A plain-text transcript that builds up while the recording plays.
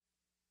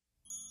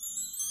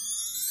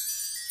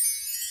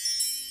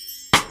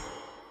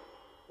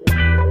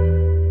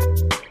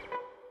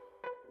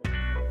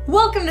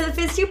Welcome to the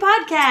Fist You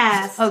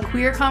Podcast, a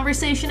queer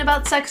conversation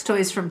about sex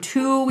toys from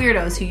two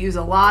weirdos who use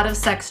a lot of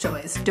sex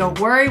toys. Don't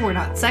worry, we're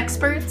not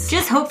sexperts.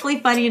 Just hopefully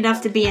funny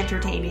enough to be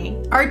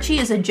entertaining. Archie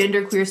is a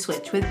genderqueer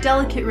switch with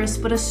delicate wrists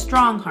but a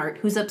strong heart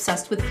who's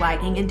obsessed with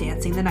flagging and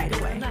dancing the night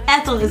away.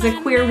 Ethel is a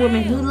queer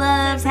woman who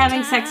loves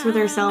having sex with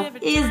herself,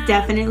 is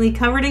definitely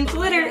covered in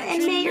glitter,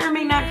 and may or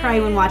may not cry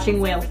when watching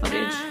whale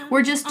footage.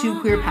 We're just two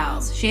queer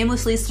pals,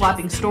 shamelessly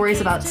swapping stories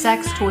about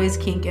sex, toys,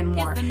 kink, and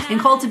more, and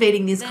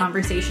cultivating these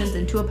conversations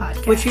into a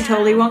podcast. Which we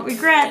totally won't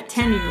regret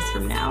 10 years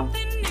from now.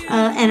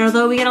 And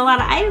although we get a lot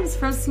of items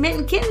from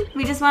Smitten Kitten,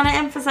 we just want to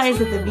emphasize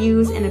that the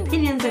views and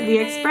opinions that we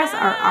express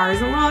are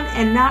ours alone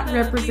and not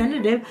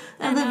representative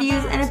of the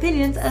views and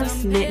opinions of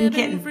Smitten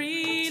Kitten.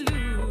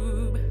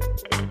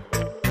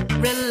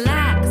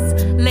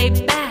 Relax, lay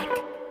back,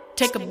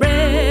 take a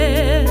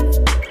breath.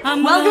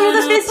 Welcome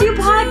to the Fist You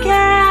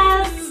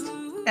Podcast!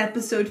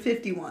 Episode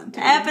 51.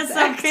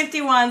 Episode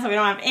 51, so we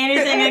don't have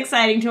anything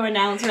exciting to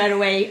announce right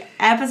away.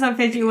 Episode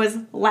 50 was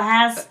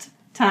last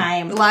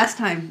time.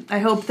 I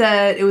hope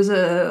that it was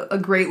a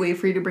great way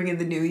for you to bring in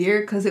the new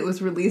year because it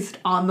was released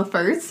on the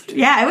 1st.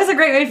 Yeah, it was a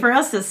great way for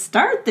us to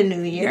start the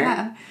new year.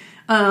 Yeah.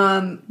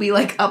 We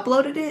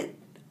uploaded it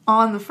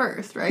on the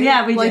 1st, right?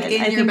 Yeah, we did.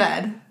 In your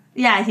bed.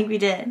 Yeah, I think we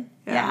did.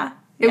 Yeah.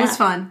 It was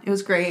fun. It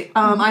was great.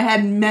 I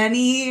had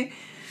many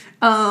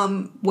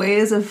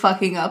ways of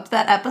fucking up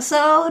that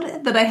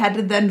episode that I had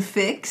to then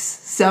fix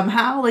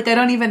somehow. I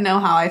don't even know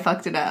how I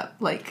fucked it up.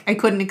 I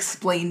couldn't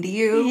explain to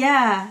you.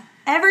 Yeah.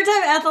 Every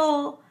time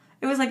Ethel,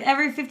 it was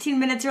every 15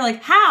 minutes you're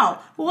like, how?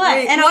 What?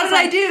 Wait, and what did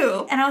I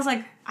do? And I was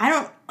like, I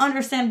don't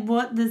understand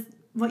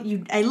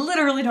I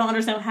literally don't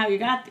understand how you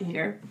got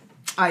here.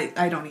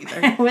 I don't either.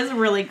 It was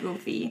really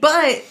goofy.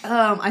 But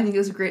I think it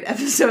was a great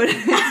episode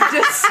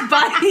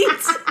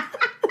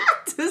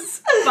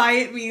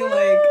despite me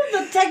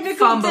the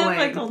technical fumbling.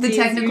 difficulties The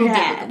technical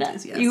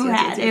difficulties, yes.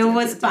 Yes, it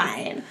was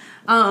fine.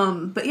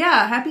 But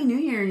yeah, Happy New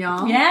Year,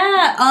 y'all.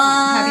 Yeah.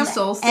 Happy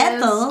Solstice,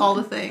 Ethel, all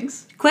the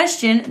things.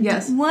 Question.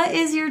 Yes. What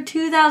is your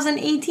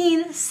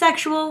 2018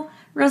 sexual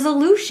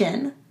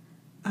resolution?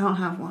 I don't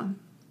have one.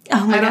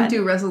 Oh my God. I don't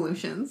do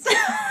resolutions.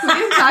 We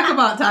didn't talking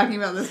about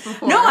this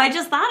before. No, I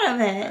just thought of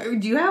it.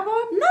 Do you have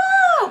one?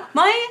 No!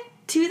 My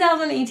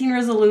 2018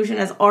 resolution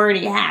has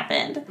already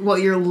happened. Well,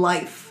 your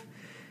life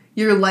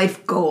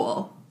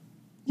goal.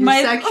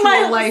 My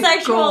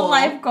sexual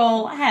life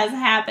goal has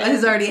happened.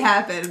 Has already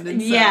happened.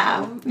 And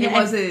so it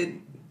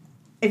wasn't.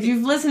 If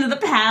you've listened to the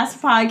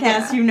past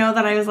podcast, you know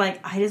that I was like,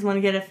 I just want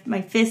to get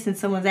my fist in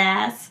someone's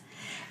ass.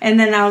 And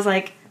then I was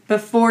like,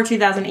 before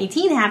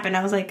 2018 happened,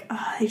 I was like,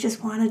 oh, I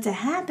just want it to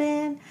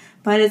happen,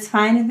 but it's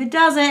fine if it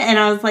doesn't. And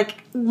I was like,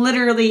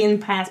 literally in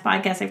past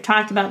podcasts, I've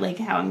talked about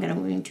how I'm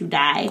going to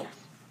die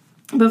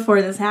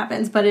before this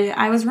happens, but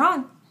I was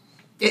wrong.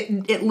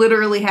 It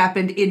literally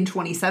happened in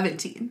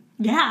 2017.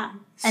 Yeah.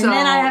 And so,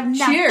 then I have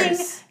nothing.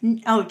 Cheers.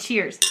 Oh,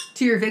 cheers.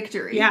 To your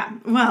victory. Yeah.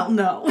 Well,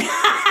 no.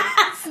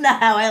 That's not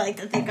how I like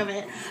to think of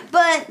it.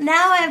 But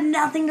now I have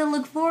nothing to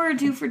look forward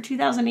to for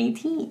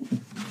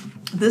 2018.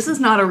 This is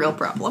not a real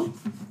problem.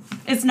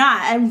 It's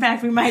not. In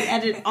fact, we might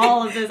edit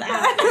all of this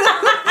out.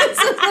 This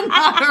is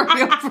not a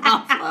real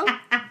problem.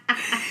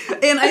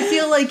 And I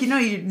feel like,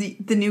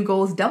 the new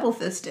goal is double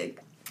fisting.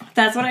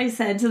 That's what I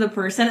said to the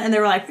person, and they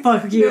were like,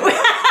 fuck you.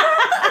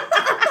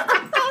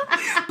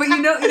 But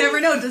you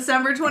never know.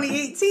 December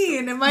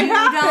 2018, it might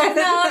happen. You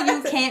don't know.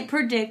 You can't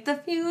predict the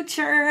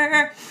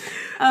future.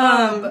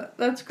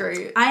 That's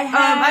great.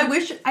 I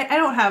wish I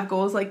don't have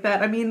goals like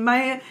that. I mean,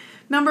 my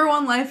number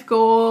one life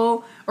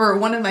goal, or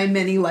one of my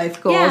many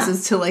life goals,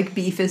 is to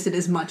be fisted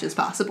as much as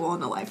possible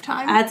in a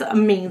lifetime. That's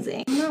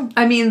amazing.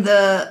 I mean,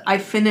 I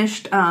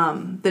finished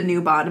the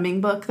new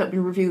bottoming book that we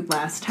reviewed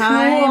last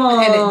time,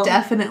 and it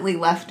definitely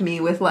left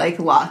me with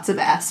lots of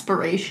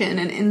aspiration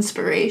and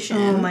inspiration.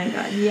 Oh my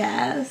God,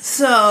 yes.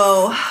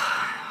 So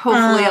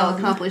hopefully I'll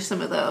accomplish some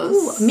of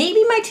those.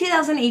 Maybe my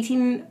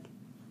 2018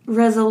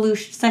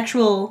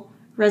 sexual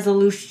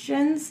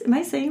resolutions. Am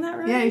I saying that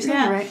right? Yeah, you're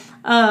saying it right.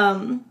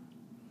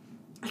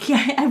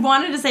 Yeah, I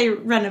wanted to say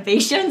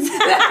renovations.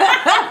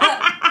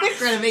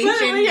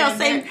 Renovation.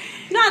 Same.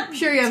 Not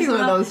sure you have some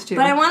of those too.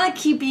 But I want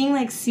to keep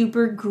being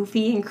super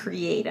goofy and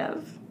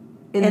creative.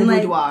 In the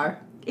boudoir.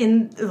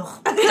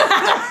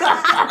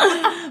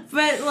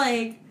 But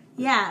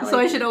yeah. So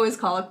I should always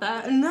call it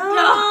that? No.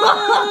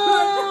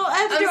 I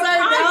have to do a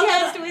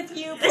podcast with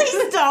you.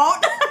 Please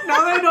don't. No,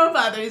 I know it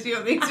bothers you.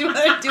 It makes you want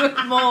to do it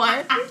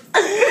more.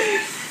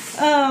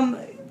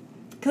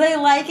 Because I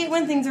like it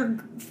when things are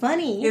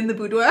funny. In the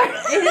boudoir?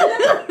 In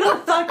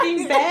the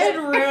fucking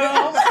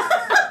bedroom.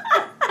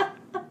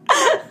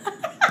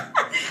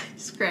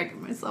 Just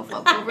cracking myself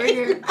up over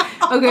here.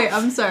 Okay,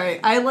 I'm sorry.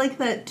 I like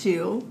that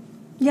too.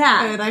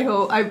 Yeah. And I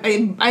hope,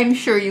 I'm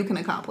sure you can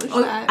accomplish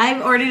that.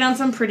 I've already done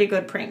some pretty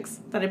good pranks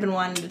that I've been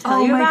wanting to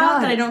tell you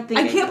about. That I don't think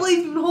I can't believe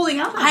you've been holding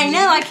out on I me.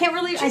 know, I can't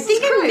really, Jesus I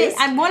think Christ.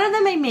 one of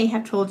them I may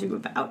have told you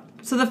about.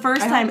 So the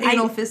first time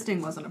anal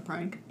fisting wasn't a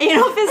prank.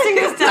 Anal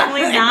fisting was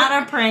definitely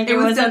not a prank. It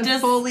was done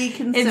just fully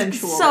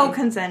consensual. It's so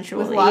consensual.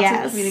 With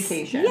lots of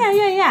communication.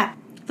 Yeah.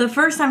 The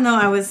first time, though,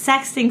 I was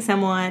sexting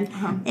someone,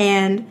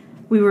 and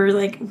we were,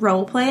 like,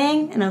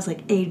 role-playing, and I was,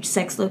 like, age,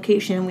 sex,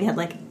 location, and we had,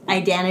 like,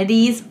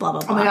 identities, blah,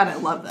 blah, blah. Oh, my God, I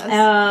love this.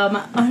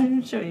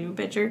 I'll show you a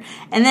picture.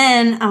 And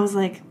then I was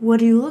like, what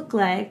do you look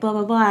like, blah,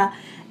 blah, blah.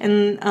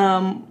 And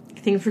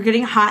things were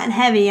getting hot and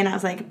heavy, and I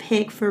was like,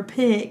 pick for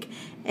pick.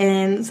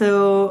 And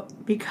so,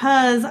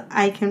 because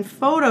I can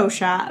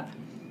Photoshop,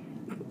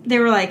 they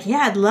were like,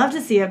 yeah, I'd love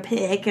to see a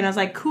pic. And I was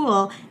like,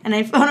 cool. And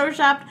I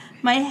Photoshopped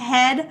my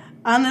head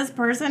on this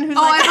person who's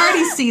like... I've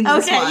already seen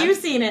this one. Okay, you've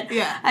seen it.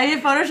 Yeah. I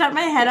did Photoshop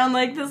my head on,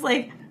 like, this,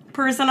 like,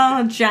 person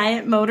on a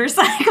giant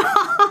motorcycle.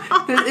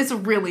 It's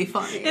really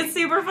funny. It's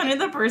super funny.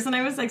 The person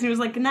I was sexting was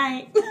like, good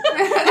night.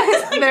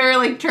 They were,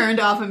 like, turned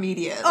off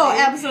immediately. Oh,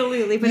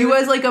 absolutely. But you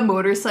as, like, a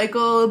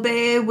motorcycle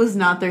babe was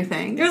not their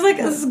thing. It was, like,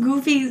 this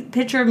goofy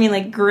picture of me,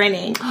 like,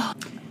 grinning.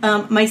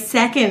 My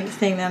second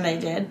thing that I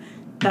did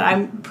that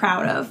I'm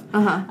proud of.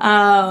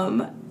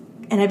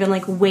 And I've been,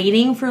 like,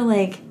 waiting for,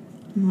 like,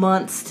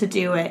 months to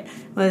do it.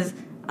 Was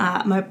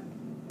my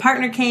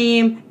partner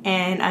came,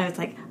 and I was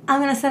like, I'm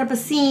going to set up a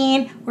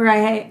scene where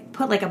I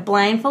put, like, a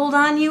blindfold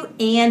on you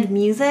and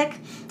music,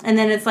 and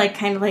then it's, like,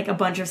 kind of like a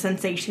bunch of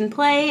sensation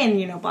play, and,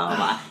 you know, blah, blah,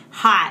 blah.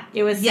 Hot.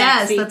 It was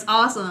sexy. Yes, that's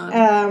awesome.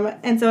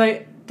 And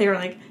so they were,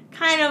 like,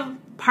 kind of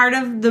part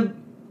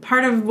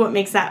of what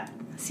makes that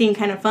scene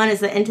kind of fun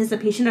is the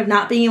anticipation of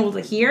not being able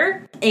to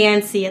hear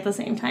and see at the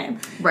same time.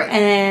 Right.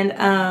 And,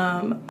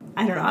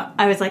 I don't know,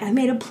 I was like, I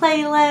made a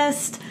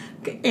playlist,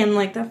 and,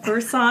 like, the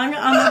first song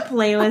on the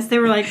playlist, they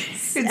were like,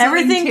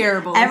 everything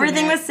terrible.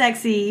 Everything was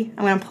sexy.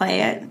 I'm going to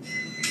play it.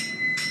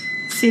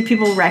 See if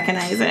people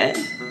recognize it.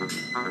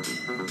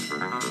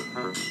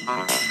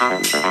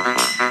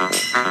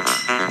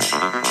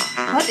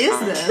 What is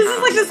this? This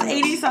is like this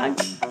 80s song.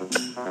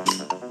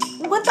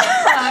 What the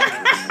fuck?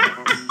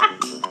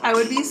 I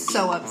would be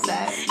so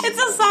upset. It's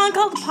a song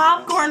called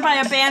Popcorn by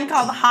a band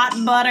called Hot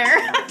Butter.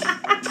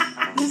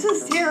 This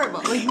is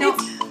terrible. Like, no,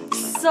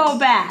 it's so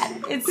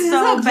bad. It's this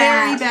so is a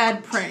bad. very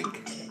bad prank.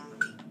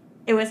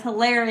 It was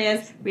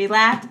hilarious. We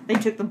laughed. They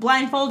took the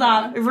blindfold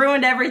off. It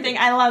ruined everything.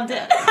 I loved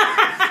it.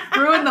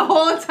 Ruined the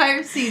whole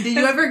entire scene. Did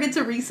you ever get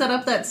to reset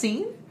up that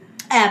scene?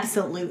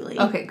 Absolutely.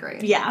 Okay,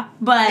 great. Yeah,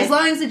 but as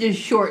long as it just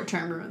short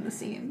term ruin the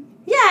scene.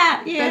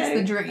 Yeah. That's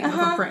the dream of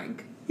a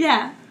prank.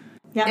 Yeah.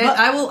 Yeah. But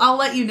I'll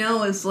let you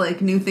know as,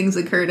 like, new things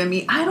occur to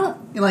me. I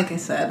don't, like I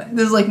said,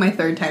 this is, like, my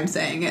third time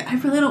saying it. I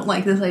really don't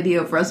like this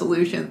idea of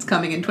resolutions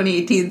coming in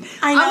 2018.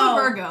 I know. I'm a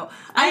Virgo.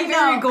 I'm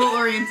very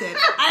goal-oriented.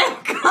 I'm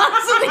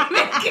constantly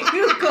making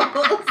new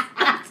goals.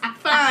 That's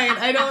fine.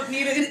 I don't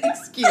need an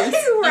excuse.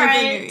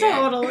 Right.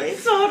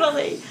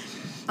 Totally.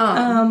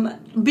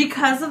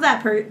 Because of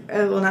that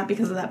well, not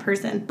because of that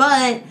person,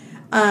 but,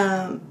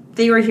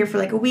 they were here for,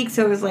 like, a week,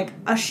 so it was, like,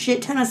 a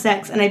shit ton of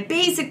sex, and I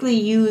basically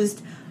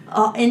used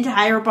an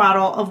entire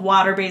bottle of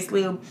water-based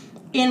lube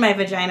in my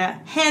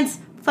vagina, hence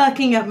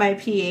fucking up my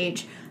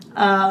pH.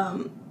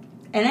 And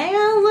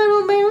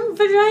my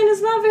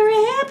vagina's not very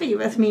happy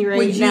with me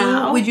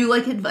now. Would you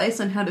like advice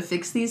on how to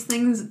fix these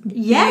things?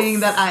 Yes. Being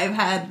that I've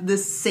had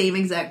this same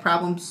exact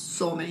problem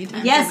so many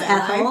times. Yes, in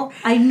my Ethel.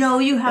 life. I know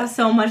you have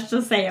so much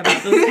to say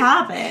about this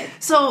topic.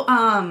 So,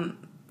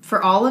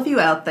 for all of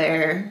you out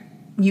there,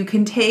 you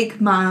can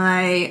take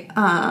my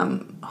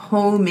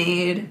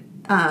homemade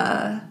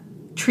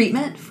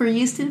treatment for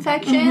yeast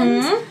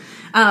infections.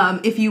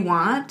 If you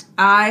want,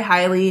 I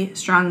highly,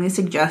 strongly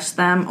suggest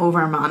them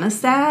over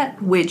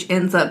Monistat, which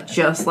ends up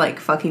just, like,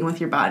 fucking with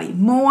your body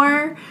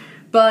more.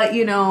 But,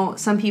 you know,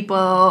 some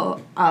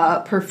people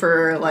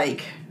prefer,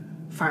 like,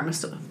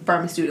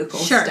 pharmaceutical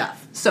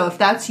stuff. So if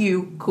that's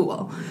you,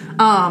 cool.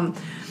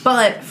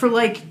 But for,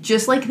 like,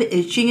 just, like, the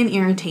itching and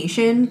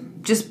irritation,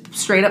 just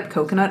straight up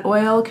coconut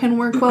oil can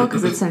work well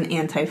because it's an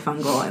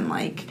antifungal and,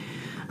 like,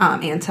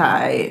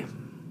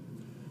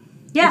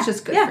 Yeah, it's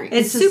just good for you.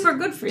 It's super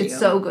good for you. It's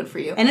so good for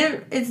you. And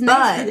it's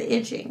nice for the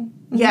itching.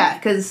 Yeah,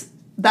 because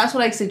that's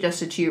what I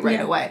suggested to you right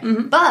away.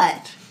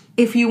 But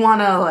if you want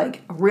to,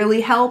 like,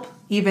 really help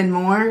even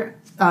more,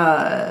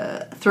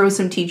 throw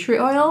some tea tree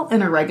oil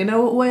and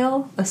oregano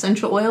oil,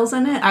 essential oils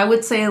in it. I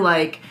would say,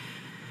 like,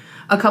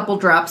 a couple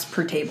drops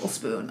per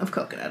tablespoon of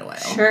coconut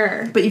oil.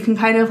 Sure. But you can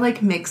kind of,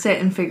 like, mix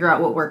it and figure out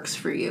what works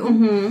for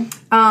you.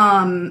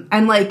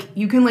 And, like,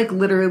 you can, like,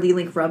 literally,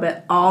 like, rub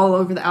it all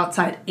over the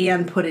outside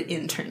and put it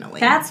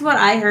internally. That's what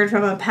I heard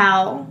from a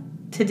pal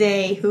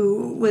today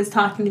who was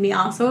talking to me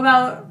also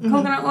about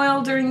coconut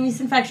oil during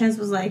yeast infections,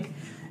 was like,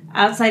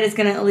 outside is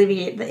going to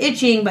alleviate the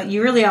itching, but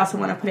you really also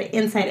want to put it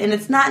inside. And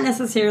it's not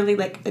necessarily,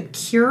 like, a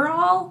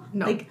cure-all.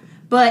 No. Like,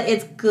 but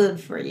it's good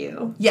for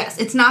you. Yes,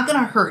 it's not going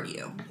to hurt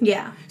you.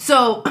 Yeah.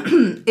 So,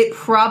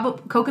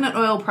 coconut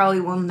oil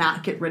probably will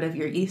not get rid of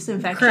your yeast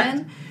infection,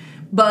 Correct.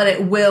 but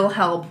it will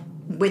help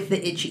with the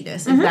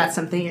itchiness if that's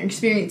something you're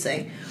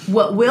experiencing.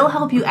 What will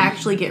help you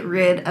actually get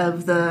rid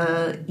of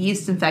the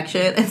yeast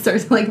infection and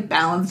start to, like,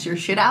 balance your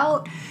shit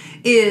out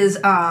is,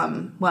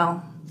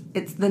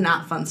 it's the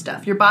not fun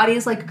stuff. Your body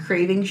is, like,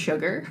 craving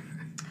sugar.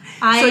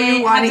 So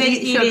you want to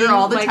eat sugar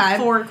all the like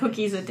time. 4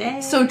 cookies a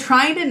day. So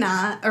trying to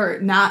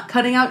not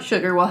cutting out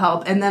sugar will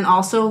help. And then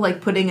also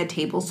like putting a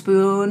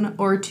tablespoon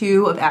or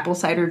 2 of apple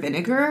cider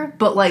vinegar.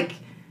 But like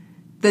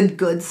the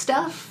good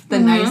stuff, the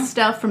nice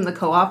stuff from the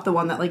co-op, the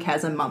one that like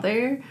has a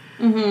mother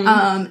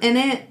in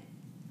it.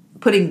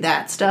 Putting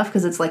that stuff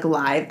because it's like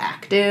live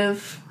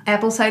active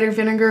apple cider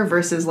vinegar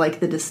versus like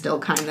the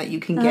distilled kind that you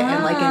can get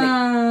in like in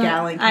a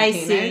gallon container. I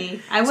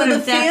see. I would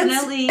have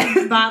definitely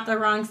bought the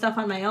wrong stuff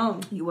on my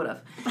own. You would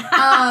have.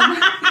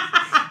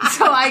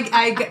 So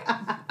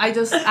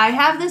I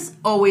have this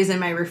always in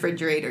my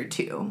refrigerator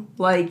too.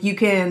 Like you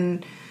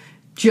can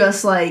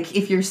just like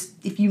if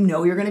you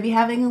know you're going to be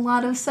having a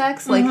lot of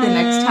sex, like the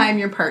next time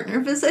your partner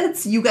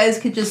visits, you guys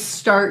could just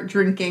start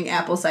drinking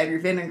apple cider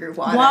vinegar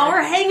water while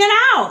we're hanging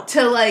out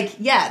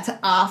to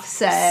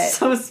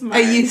offset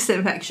a yeast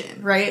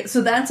infection, right?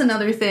 So that's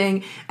another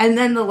thing. And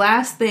then the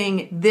last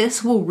thing,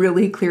 this will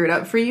really clear it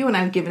up for you, and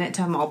I've given it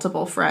to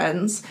multiple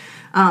friends,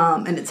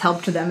 and it's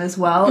helped them as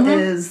well,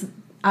 is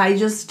I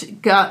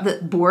just got the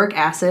boric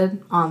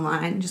acid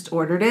online, just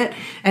ordered it,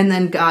 and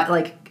then got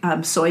like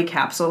soy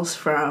capsules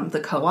from the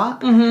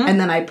co-op, and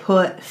then I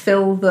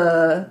fill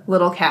the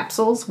little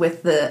capsules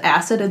with the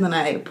acid, and then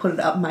I put it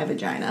up my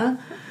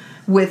vagina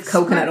with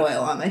coconut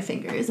oil on my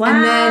fingers. Wow.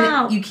 And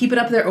then you keep it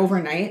up there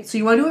overnight. So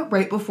you want to do it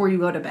right before you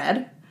go to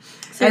bed.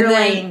 So you're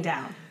laying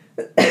down.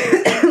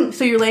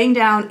 So you're laying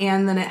down,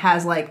 and then it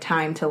has like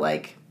time to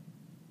like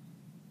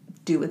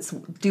do its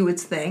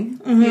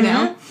thing, you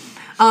know?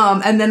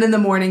 And then in the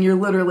morning, you're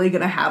literally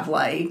going to have,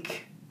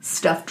 like,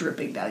 stuff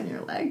dripping down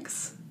your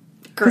legs.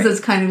 Because it's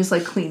kind of just,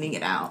 like, cleaning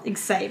it out.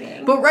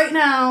 Exciting. But right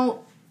now,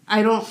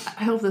 I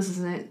hope this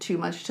isn't too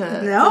much to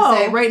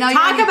say. Right now,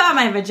 talk about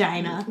my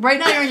vagina. Right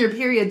now, you're on your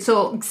period,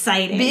 so...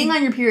 Exciting. Being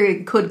on your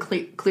period could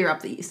clear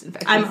up the yeast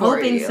infection I'm for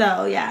hoping you.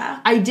 so, yeah.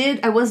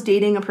 I was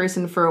dating a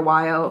person for a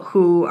while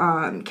who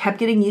kept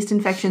getting yeast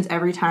infections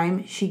every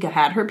time she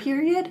had her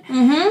period.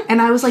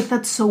 And I was like,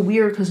 that's so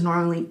weird because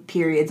normally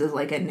periods is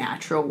like a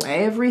natural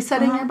way of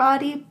resetting your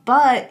body.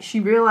 But she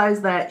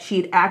realized that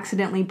she'd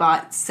accidentally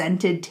bought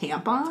scented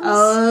tampons.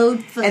 Oh,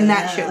 fuck. And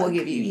that shit will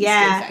give you yeast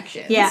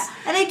infections. Yeah.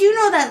 And I do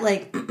know that,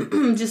 like,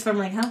 just from,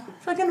 like, how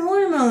fucking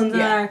hormones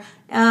are,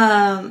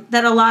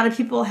 that a lot of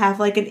people have,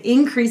 like, an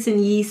increase in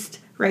yeast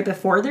right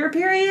before their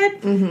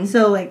period.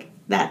 So, like,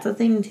 that's a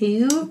thing,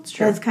 too. It's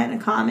true. That's kind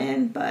of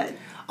common, but...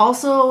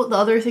 Also, the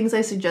other things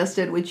I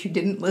suggested, which you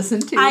didn't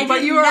listen to,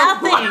 but you are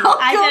nothing.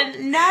 I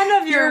did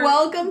none of your You're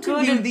welcome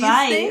to do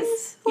advice.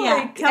 These things.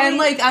 Yeah,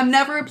 like I'm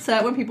never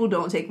upset when people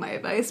don't take my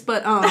advice,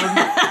 but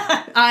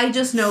I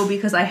just know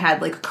because I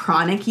had like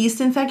chronic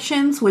yeast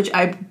infections, which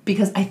I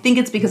think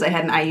it's because I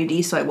had an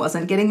IUD, so I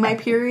wasn't getting my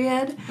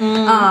period.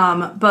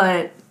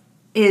 But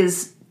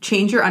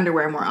change your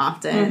underwear more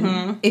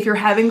often. If you're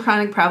having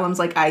chronic problems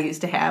like I used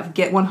to have,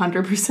 get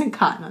 100%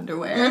 cotton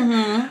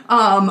underwear.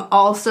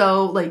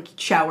 Also, like,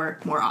 shower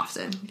more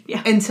often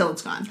until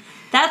it's gone.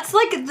 That's,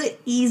 like, the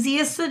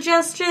easiest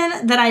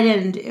suggestion that I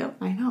didn't do.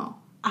 I know.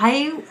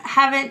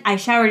 I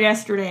showered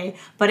yesterday,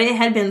 but it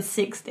had been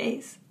 6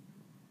 days.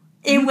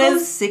 It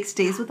was 6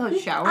 days without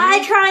showering?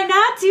 I try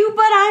not to,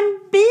 but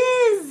I'm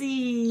busy.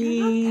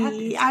 You're not that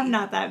busy. I'm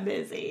not that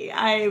busy.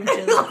 I'm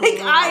just like,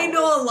 I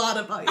know a lot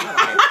about you.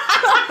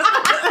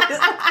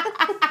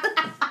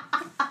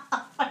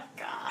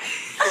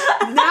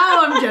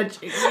 Now I'm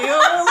judging you.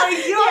 Like,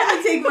 you don't have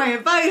to take my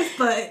advice,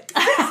 but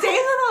 6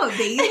 days without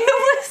baby? It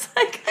was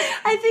like,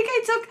 I think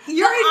I took...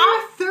 You're in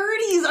your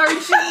 30s,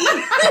 Archie.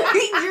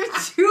 You're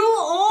too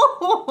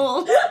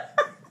old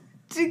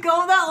to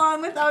go that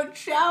long without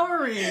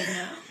showering.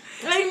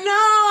 I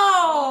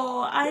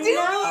know. A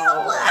little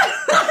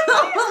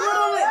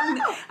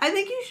bit. I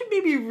think you should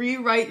maybe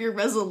rewrite your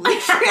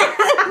resolution.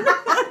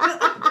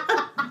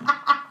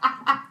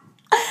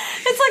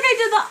 It's like I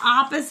did the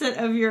opposite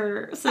of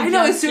your suggestion. I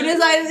know, as soon as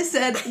I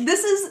said,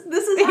 this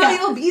is how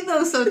you'll be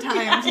though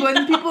sometimes.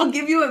 When people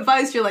give you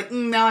advice, you're like,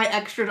 now I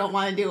extra don't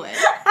want to do it.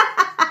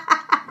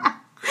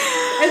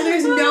 And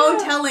there's no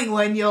telling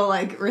when you'll,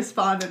 like,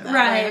 respond to that.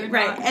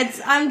 Right.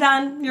 I'm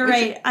done. You're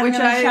right. I'm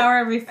going to shower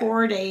every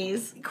 4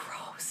 days.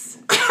 Gross.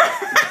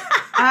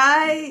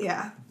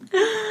 I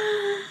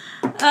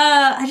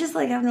just,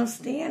 like, have no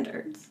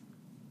standards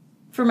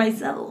for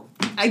myself.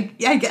 I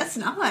guess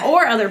not.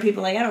 Or other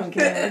people. Like, I don't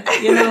care.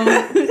 You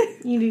know?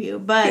 You do you.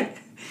 But,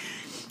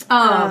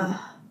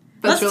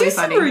 let's really do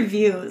funny. some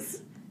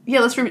reviews.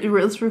 Yeah, let's review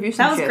some shit.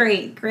 That was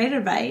great. Great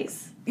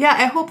advice. Yeah,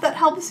 I hope that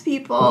helps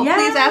people. Yeah.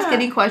 Please ask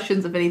any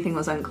questions if anything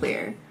was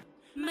unclear.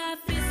 My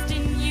fist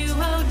in you,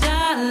 oh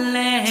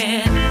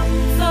darling,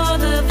 for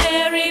the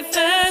very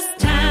first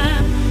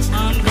time,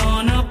 I'm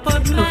gonna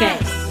put my... Okay,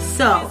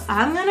 so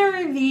I'm gonna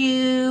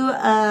review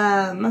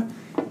a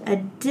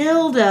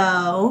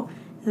dildo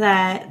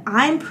that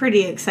I'm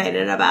pretty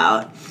excited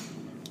about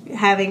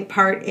having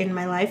part in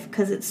my life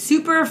because it's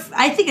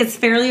I think it's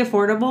fairly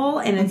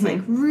affordable and it's like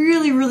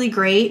really, really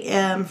great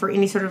for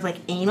any sort of like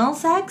anal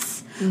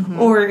sex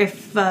or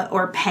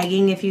or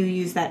pegging if you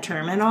use that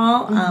term at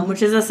all,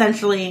 which is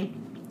essentially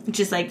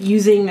just like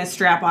using a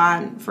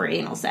strap-on for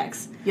anal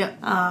sex. Yep.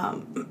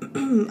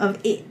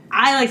 I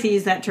like to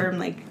use that term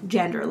like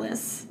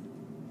genderless.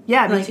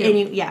 Yeah, me Like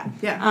too.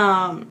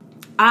 Yeah.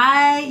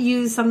 I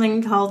use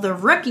something called the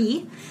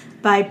Rookie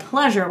by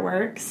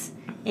Pleasureworks,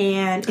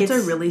 and It's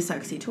a really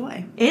sexy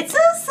toy. It's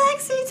a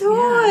sexy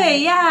toy.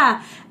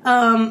 Yeah.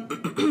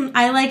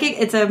 I like it.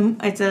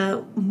 It's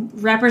a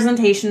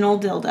representational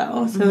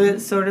dildo, so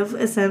it sort of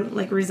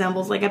like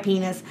resembles like a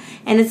penis,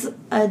 and it's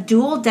a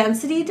dual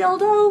density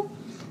dildo.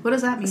 What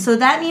does that mean? So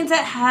that means it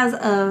has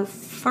a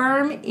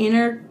firm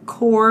inner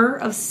core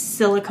of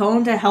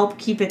silicone to help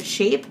keep its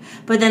shape,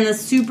 but then the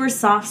super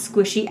soft,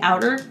 squishy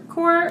outer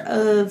core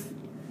of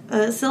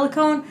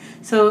silicone.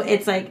 So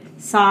it's like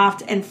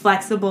soft and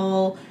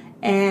flexible,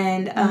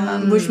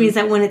 and which means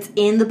that when it's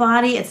in the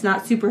body, it's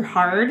not super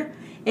hard.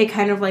 It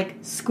kind of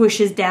like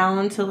squishes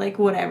down to like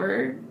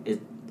whatever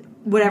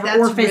That's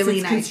orifice really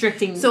it's nice.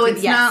 constricting. So to.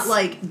 it's Yes. not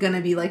like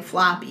gonna be like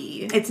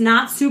floppy. It's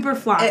not super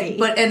floppy,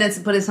 but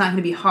it's not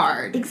gonna be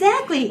hard.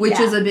 exactly, Which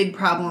yeah. is a big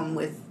problem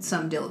with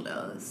some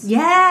dildos. Yeah.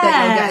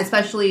 That you'll get,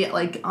 especially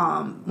like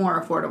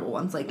more affordable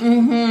ones. Like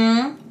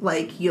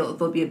like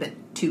they'll be a bit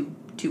too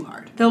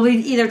hard. They'll be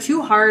either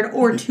too hard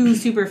or too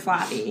super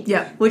floppy.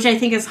 Yep. Which I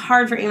think is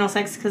hard for anal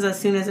sex because as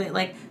soon as it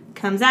like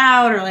comes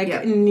out or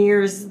like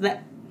nears the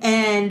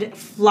end,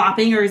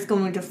 flopping or is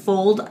going to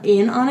fold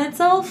in on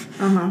itself,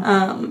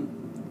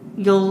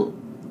 it'll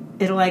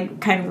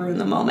like kind of ruin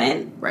the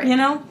moment. Right. You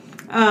know?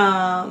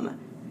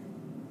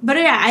 But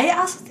yeah, I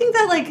also think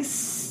that like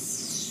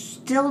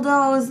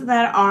dildos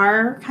that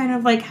are kind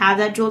of like have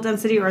that dual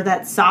density or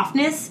that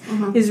softness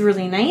is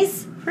really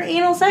nice for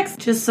anal sex,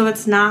 just so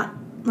it's not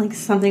like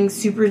something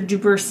super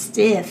duper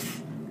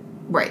stiff.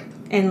 Right.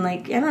 And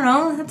like, I don't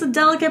know, that's a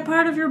delicate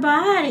part of your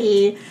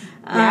body.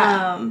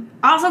 Yeah.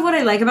 Also, what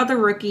I like about the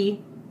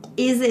Rookie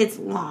is it's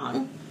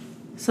long.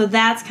 So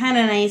that's kind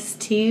of nice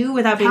too,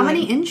 without being How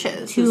many like,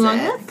 inches too is long.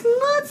 it?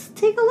 Let's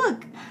take a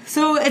look.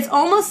 So it's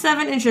almost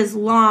 7 inches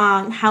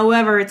long.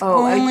 However, it's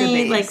like the only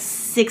base. like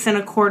 6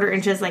 1/4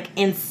 inches like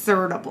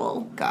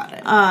insertable. Got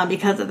it.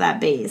 Because of that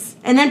base.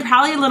 And then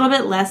probably a little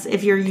bit less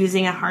if you're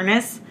using a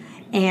harness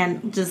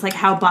and just like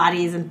how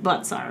bodies and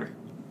butts are.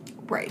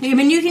 Right. I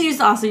mean, you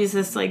can also use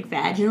this like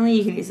vaginally.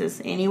 You can use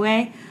this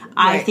anyway.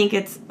 I Right. think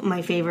it's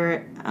my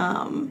favorite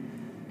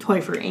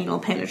toy for anal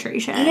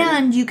penetration.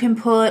 And you can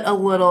put a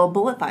little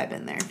bullet vibe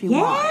in there if you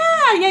want.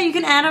 Yeah, you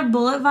can add a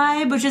bullet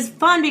vibe, which is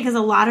fun because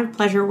a lot of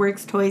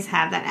Pleasureworks toys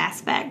have that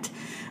aspect.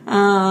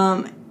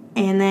 And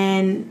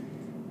then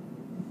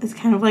it's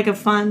kind of like a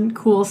fun,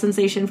 cool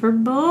sensation for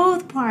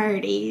both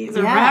parties,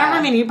 or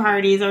however many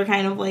parties are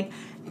kind of like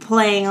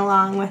playing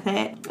along with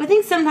it. I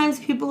think sometimes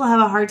people have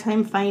a hard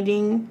time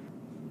finding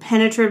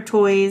penetrative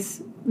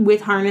toys with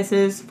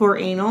harnesses for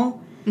anal.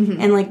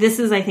 And like this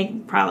is, I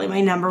think, probably my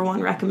number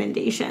one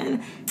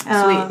recommendation.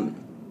 Sweet.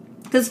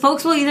 Because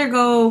folks will either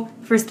go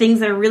for things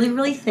that are really,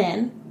 really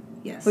thin,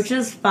 Yes. which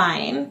is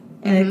fine,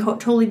 and it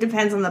totally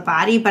depends on the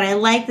body. But I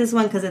like this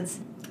one because it's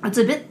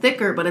a bit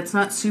thicker, but it's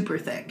not super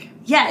thick.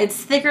 it's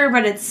thicker,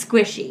 but it's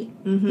squishy,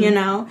 you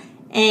know,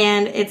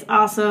 and it's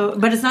also,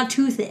 but it's not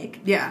too thick.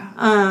 Yeah.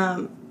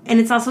 And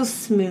it's also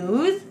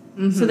smooth.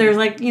 So there's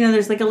like,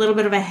 there's like a little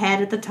bit of a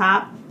head at the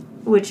top,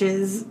 which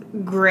is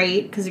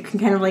great because you can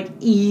kind of like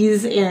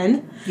ease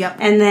in. Yep.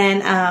 And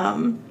then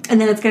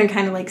it's going to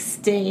kind of like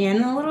stay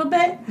in a little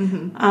bit.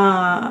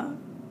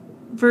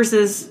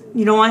 Versus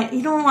you don't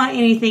want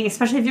anything,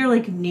 especially if you're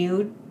like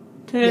new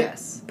to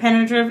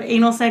penetrative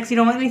anal sex. You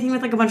don't want anything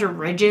with like a bunch of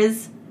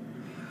ridges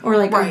or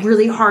like a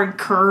really hard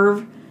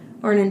curve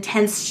or an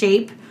intense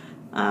shape.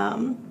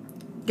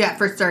 Yeah,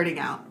 for starting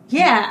out.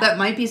 Yeah. That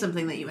might be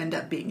something that you end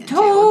up being into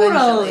Totally.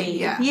 eventually.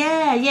 Yeah.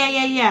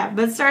 Yeah.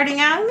 But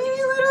starting out,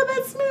 maybe a little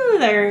bit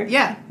smoother.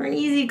 Yeah. For an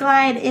easy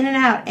glide in and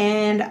out.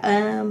 And,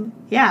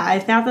 I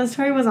thought this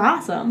toy was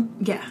awesome.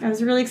 Yeah. I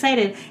was really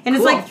excited. And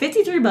it's like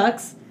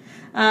 $53.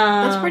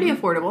 That's pretty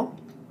affordable.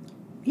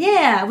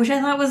 Yeah, which I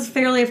thought was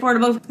fairly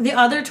affordable. The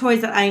other toys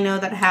that I know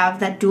that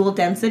have that dual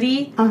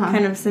density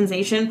kind of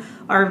sensation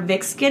are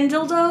Vixkin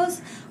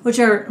dildos, which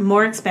are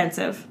more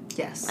expensive.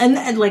 Yes.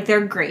 And like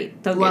they're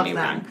great. Don't get me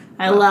wrong.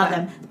 I love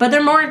them. But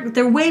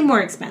they're way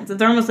more expensive.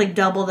 They're almost like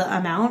double the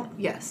amount.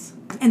 Yes.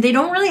 And they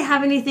don't really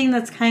have anything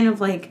that's kind of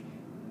like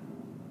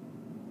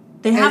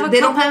they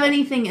don't have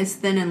anything as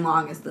thin and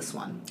long as this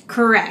one.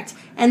 Correct.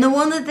 And the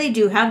one that they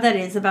do have that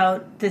is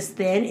about this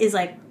thin is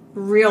like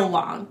real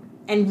long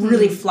and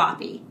really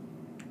floppy.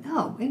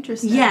 Oh,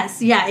 interesting.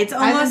 Yes, yeah, it's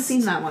almost... I haven't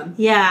seen that one.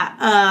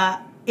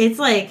 Yeah, it's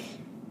like,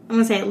 I'm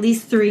going to say at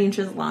least 3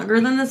 inches longer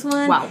than this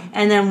one. Wow.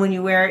 And then when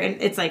you wear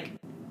it, it's like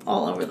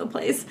all over the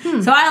place.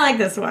 So I like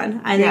this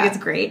one. I think it's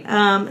great.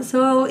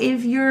 So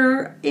if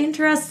you're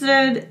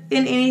interested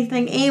in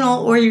anything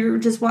anal or you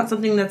just want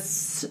something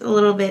that's a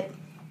little bit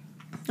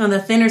on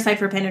the thinner side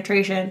for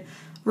penetration,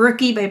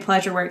 Rookie by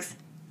Pleasureworks,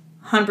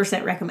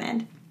 100%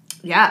 recommend.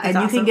 Yeah, and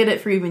awesome. you can get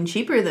it for even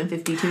cheaper than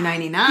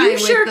 $52.99. You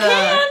sure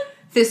can.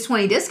 Fist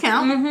 20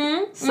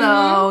 discount.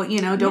 So,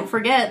 don't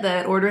forget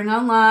that ordering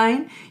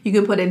online, you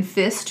can put in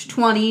Fist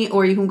 20,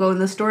 or you can go in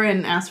the store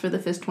and ask for the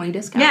Fist 20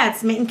 discount. Yeah,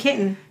 it's Mitten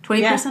Kitten.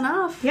 20%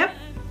 off. Yep.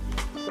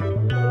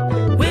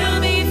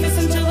 We'll be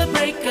fisting till the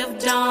break of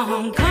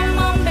dawn. Come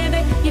on,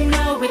 baby, you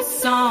know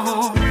it's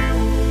on.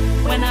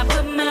 When I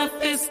put my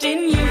fist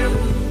in you.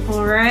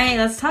 All right,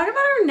 let's talk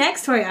about our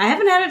next toy. I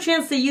haven't had a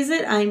chance to use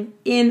it. I'm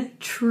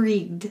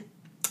intrigued.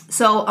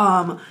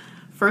 So,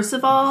 first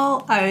of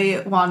all,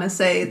 I want to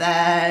say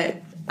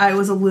that I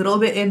was a little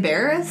bit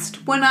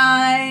embarrassed when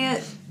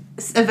I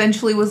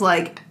eventually was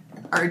like,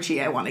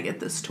 Archie, I want to get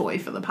this toy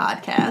for the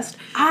podcast.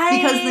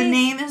 Because the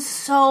name is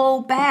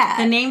so bad.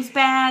 The name's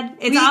bad.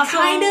 We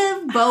kind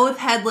of both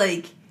had,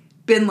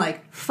 been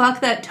like, fuck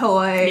that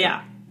toy.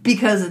 Yeah.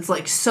 Because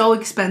it's, so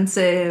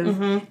expensive,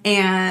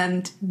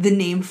 and the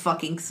name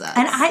fucking sucks.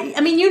 And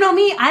I mean, you know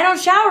me, I don't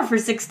shower for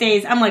 6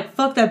 days. I'm like,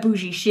 fuck that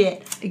bougie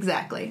shit.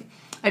 Exactly.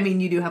 I mean,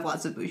 you do have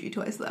lots of bougie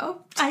toys, though.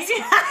 I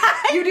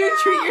You do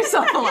treat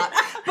yourself a lot.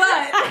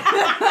 But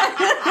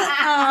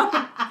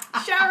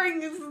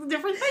showering is a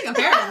different thing,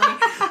 apparently.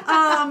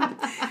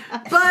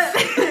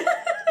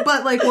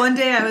 But one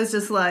day I was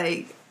just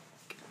like,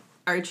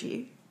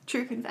 Archie,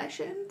 true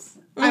confessions.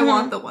 I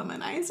want the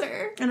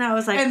Womanizer. And I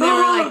was like, and they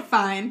were like,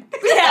 fine.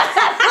 Yeah.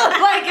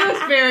 It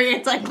was very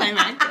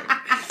anticlimactic.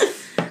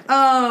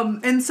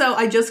 And so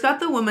I just got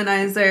the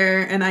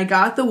Womanizer, and I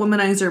got the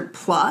Womanizer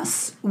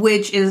Plus,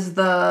 which is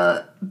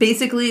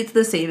basically it's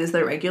the same as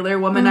the regular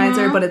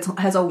Womanizer, but it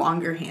has a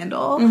longer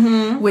handle,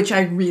 which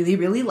I really,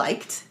 really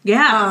liked.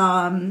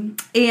 Yeah.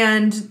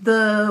 And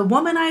the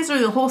Womanizer,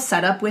 the whole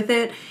setup with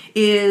it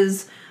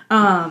is,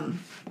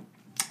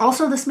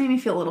 also, this made me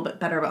feel a little bit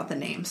better about the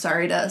name.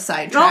 Sorry to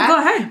sidetrack. Oh, go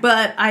ahead.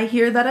 But I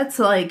hear that it's,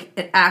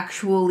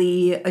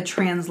 actually a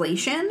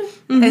translation.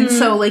 And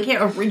so, it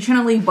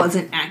originally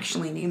wasn't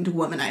actually named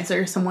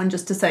Womanizer. Someone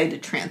just decided to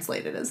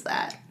translate it as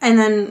that. And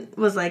then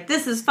was like,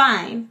 this is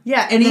fine.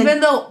 Yeah, and even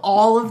though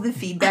all of the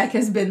feedback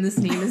has been this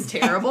name is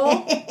terrible,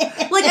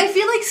 I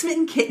feel like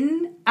Smitten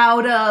Kitten,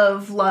 out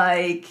of,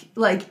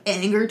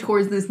 anger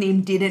towards this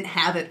name, didn't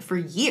have it for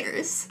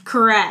years.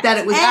 Correct. That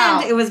it was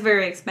out. And it was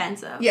very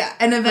expensive. Yeah,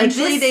 and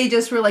eventually they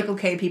just were like,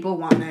 okay, people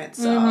want it,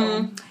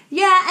 so.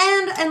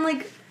 Yeah,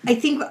 and I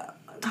think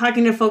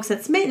talking to folks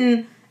at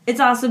Smitten, it's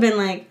also been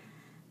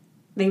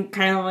they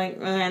kind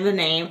of the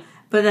name,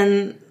 but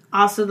then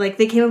also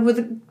they came up with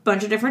a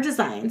bunch of different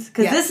designs.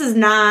 Because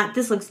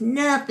this looks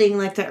nothing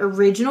like the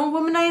original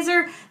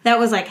Womanizer that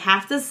was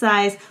half the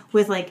size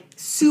with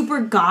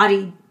super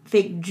gaudy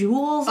fake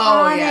jewels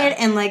on it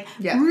and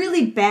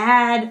really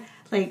bad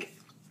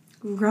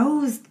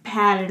rose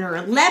pattern or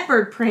a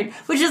leopard print,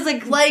 which is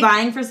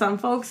fine for some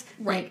folks.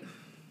 Right.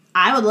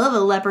 I would love a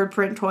leopard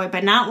print toy,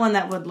 but not one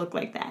that would look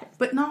like that.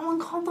 But not one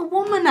called the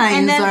Womanizer.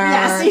 And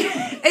then,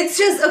 it's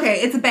just,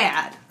 okay, it's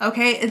bad.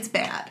 Okay, it's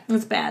bad.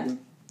 It's bad.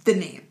 The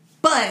name.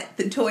 But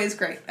the toy is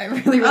great. I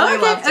really, really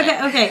loved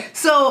it. Okay.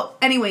 So,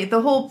 anyway,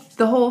 the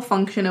whole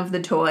function of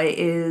the toy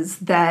is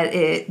that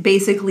it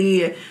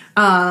basically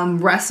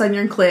rests on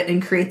your clit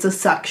and creates a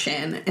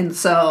suction. And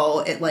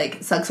so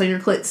it, sucks on your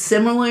clit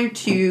similar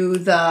to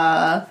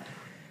the...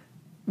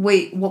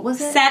 Wait, what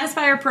was it?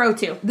 Satisfier Pro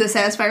 2. The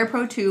Satisfier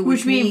Pro 2.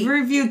 Which we've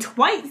reviewed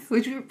twice.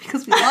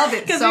 Because we love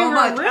it so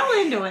much. Because we were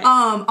real into it.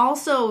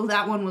 Also,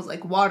 that one was,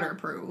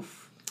 waterproof.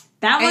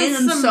 That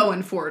one's so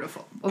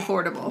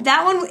affordable.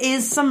 That one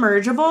is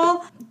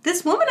submergible.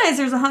 This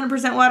Womanizer is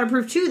 100%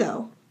 waterproof too,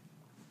 though.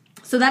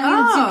 So that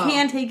means you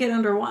can take it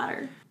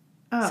underwater.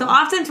 Oh. So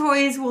often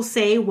toys will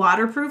say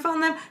waterproof on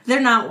them. They're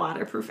not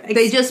waterproof.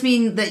 They just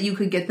mean that you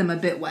could get them a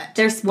bit wet.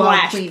 They're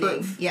splash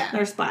proof. Yeah.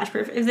 They're splash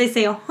proof. If they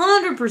say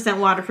 100%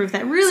 waterproof,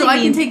 that really means... So I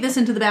can take this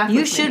into the bathroom.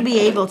 You should be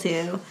able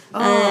to.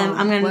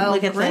 I'm going to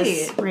look at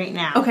this right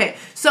now. Okay.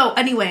 So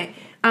anyway,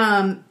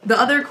 the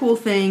other cool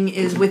thing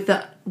is with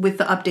the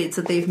updates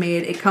that they've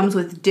made, it comes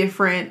with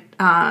different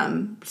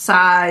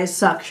size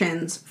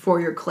suctions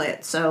for your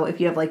clit. So if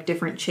you have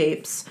different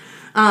shapes,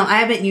 I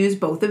haven't used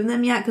both of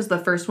them yet because the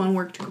first one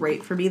worked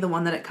great for me, the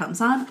one that it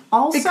comes on.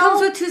 Also, it comes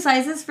with 2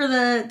 sizes for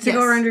to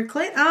go around your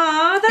clit.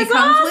 Oh, that's awesome! It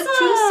comes with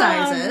 2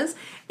 sizes,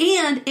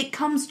 and it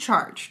comes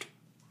charged.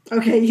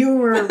 Okay, you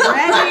were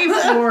ready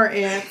for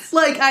it.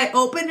 I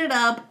opened it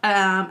up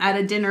at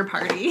a dinner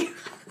party.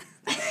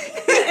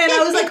 And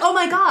I was like, oh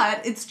my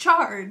god, it's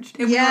charged.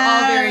 And we were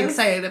all very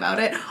excited about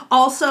it.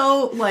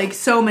 Also,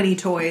 so many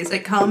toys,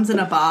 it comes in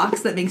a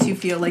box that makes you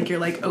feel like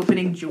you're,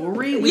 opening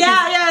jewelry.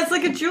 It's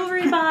like a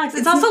jewelry box.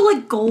 It's also,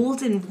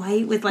 gold and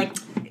white with,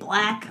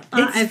 black.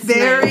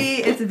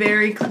 It's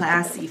very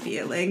classy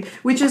feeling.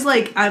 Which is,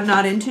 I'm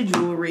not into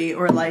jewelry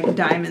or,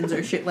 diamonds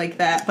or shit like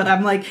that. But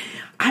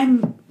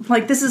I'm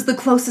this is the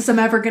closest I'm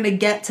ever gonna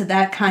get to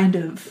that kind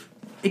of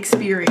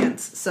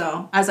experience.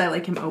 So as I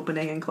like him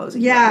opening and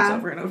closing doors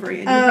over and over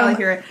again, you can probably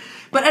hear it.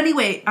 But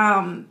anyway,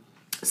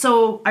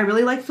 so I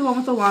really like the one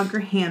with the longer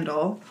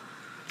handle.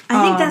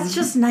 I think that's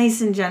just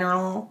nice in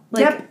general.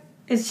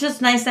 It's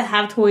just nice to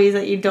have toys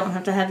that you don't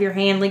have to have your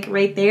hand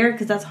right there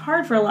because that's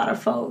hard for a lot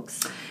of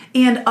folks.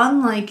 And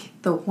unlike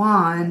the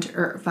wand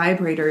or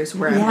vibrators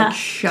where I'm Yeah. like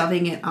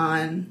shoving it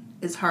on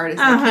as hard as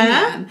I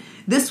can,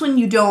 this one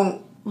you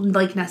don't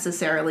like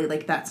necessarily,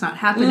 like that's not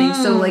happening.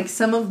 So like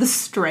some of the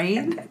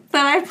strain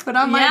that I put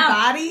on my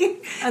body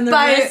And the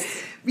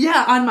wrist.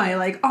 yeah, on my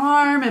like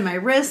arm and my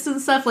wrist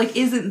and stuff like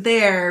isn't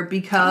there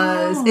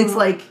because it's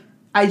like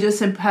I just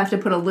have to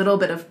put a little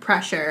bit of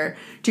pressure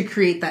to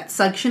create that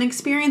suction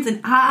experience.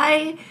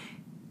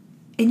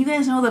 And you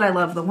guys know that I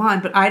love the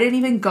wand, but I didn't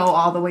even go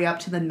all the way up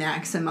to the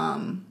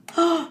maximum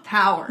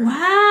power.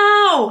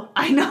 Wow.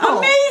 I know.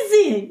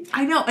 Amazing.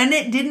 I know. And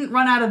it didn't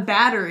run out of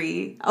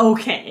battery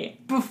Okay.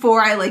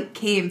 before I like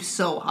came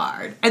so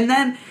hard. And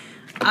then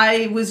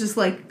I was just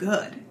like,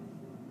 good.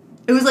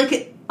 It was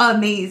like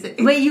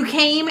amazing. Wait, you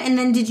came and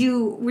then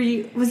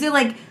was it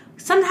like,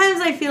 sometimes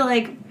I feel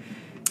like,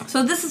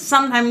 so this is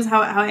sometimes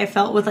how I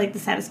felt with like the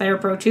Satisfyer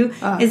Pro 2,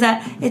 is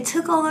that it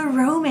took all the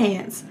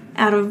romance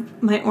out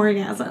of my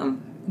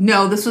orgasm.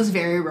 No, this was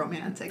very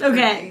romantic.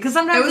 Okay, because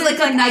sometimes it was like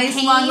a nice I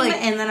came, long, like,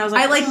 and then I was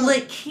like, I like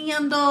lit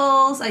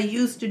candles. I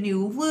used a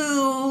new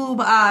lube.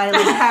 I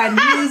like had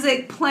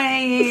music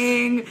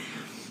playing,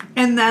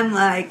 and then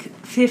like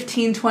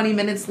 15-20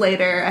 minutes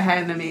later, I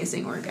had an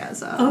amazing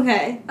orgasm.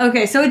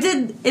 Okay, so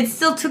it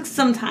still took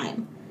some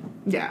time.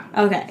 Yeah.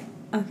 Okay.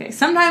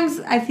 Sometimes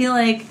I feel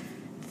like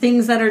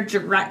things that are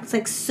direct,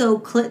 like so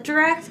clit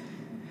direct,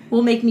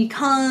 will make me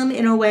come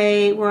in a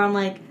way where I'm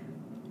like,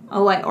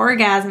 oh, I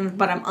orgasmed,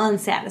 but I'm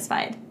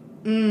unsatisfied.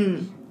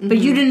 Mm-hmm. But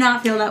you did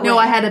not feel that way. No,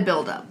 I had a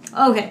build up.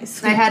 Okay,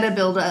 sweet. I had a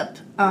build up,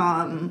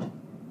 and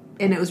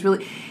it was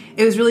really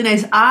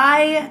nice.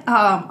 I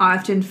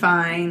often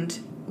find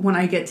when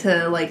I get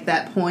to like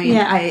that point,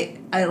 I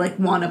like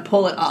want to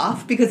pull it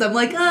off because I'm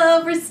like,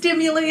 oh, we're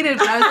stimulated.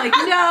 But I was like,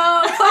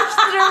 no, push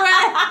it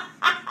away.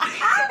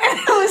 And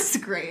it was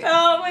great.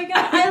 Oh my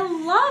god, I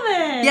love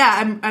it.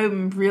 Yeah,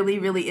 I'm really,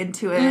 really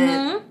into it.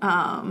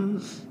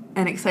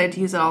 And excited to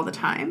use it all the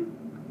time.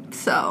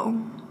 So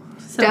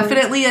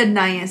definitely a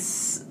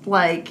nice,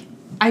 like,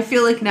 I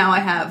feel like now I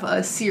have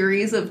a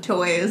series of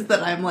toys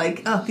that I'm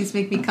like, oh, these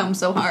make me come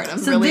so hard. I'm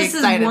really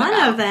excited about. This is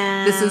one of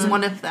them. This is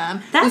one of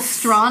them. The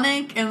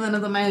Stronic and then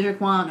the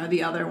Magic Wand are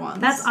the other ones.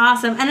 That's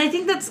awesome. And I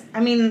think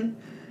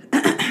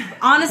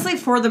honestly,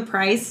 for the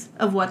price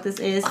of what this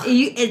is,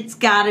 it's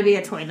got to be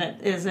a toy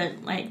that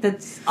isn't, like,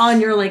 that's on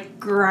your,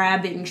 like,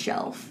 grabbing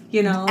shelf,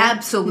 you know?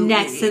 Absolutely.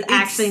 Next to the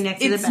bedside.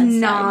 It's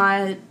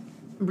not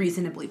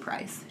reasonably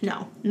priced.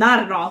 No,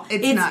 not at all.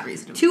 It's not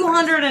reasonably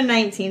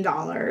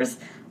 $219.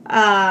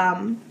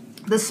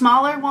 The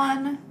smaller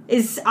one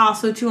is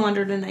also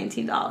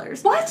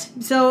 $219. What?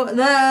 So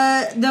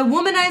the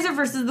Womanizer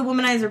versus the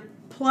Womanizer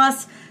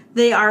Plus,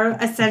 they are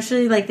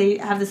essentially, like, they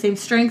have the same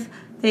strength.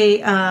 They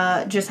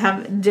just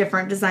have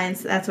different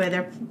designs. That's why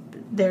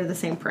they're the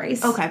same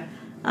price. Okay.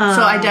 So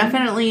I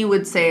definitely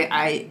would say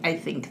I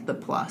think the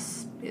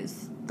Plus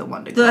is the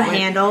one to go with. The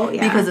handle,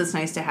 yeah. Because it's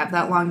nice to have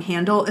that long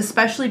handle,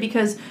 especially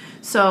because,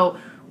 so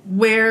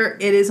where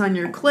it is on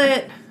your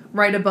clit,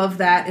 right above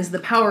that is the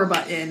power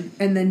button,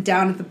 and then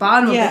down at the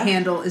bottom of the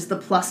handle is the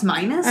plus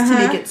minus to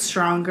make it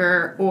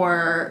stronger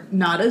or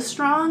not as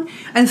strong.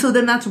 And so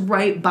then that's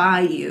right by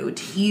you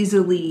to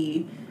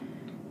easily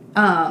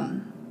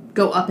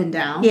go up and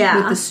down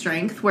with the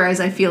strength.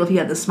 Whereas I feel if you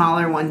had the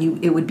smaller one,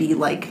 it would be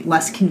like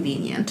less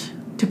convenient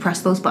to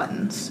press those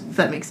buttons, if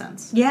that makes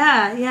sense.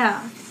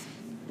 Yeah.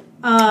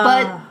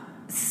 But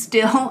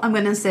still, I'm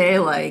going to say,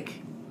 like,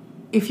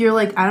 if you're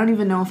like, I don't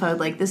even know if I would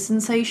like this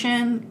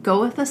sensation, go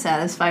with the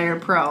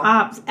Satisfyer Pro.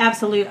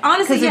 Absolutely.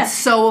 Honestly, because it's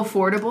so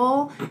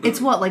affordable. It's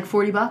what, like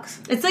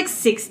 $40? It's like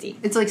 60.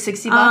 It's like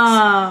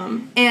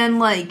 $60. And,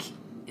 like,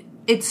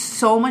 it's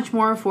so much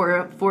more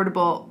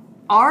affordable.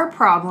 Our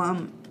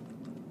problem,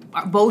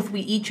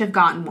 we each have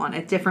gotten one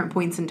at different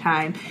points in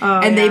time.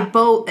 And they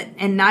both,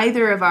 and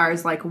neither of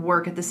ours, like,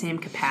 work at the same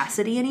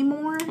capacity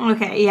anymore.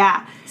 Okay,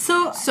 yeah.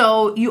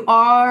 So you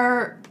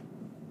are,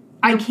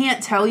 I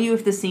can't tell you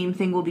if the same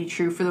thing will be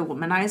true for the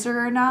Womanizer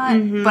or not,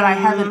 but I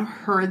haven't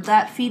heard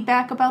that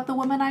feedback about the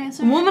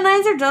Womanizer.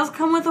 Womanizer does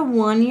come with a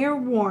 1-year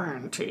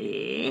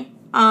warranty.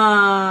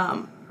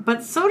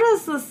 But so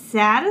does the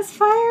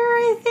Satisfyer,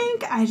 I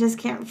think. I just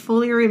can't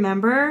fully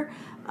remember.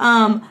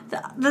 The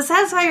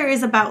Satisfyer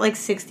is about like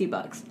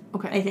 $60.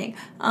 Okay. I think.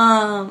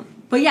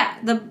 But yeah,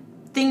 the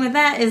thing with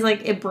that is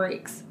like it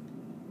breaks.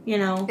 You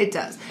know? It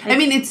does. I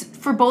mean, it's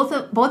for both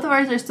of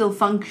ours are still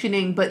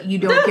functioning, but you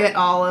don't get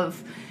all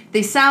of,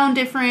 they sound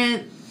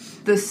different.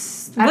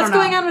 What's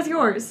going on with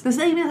yours? The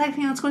same exact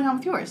thing that's going on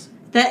with yours.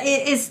 That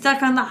it is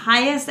stuck on the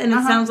highest and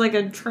it sounds like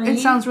a train. It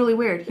sounds really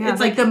weird. Yeah.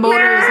 It's like the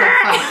motor is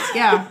like fast.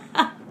 Yeah.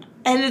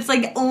 And it's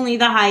like only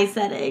the high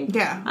setting.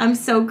 Yeah. I'm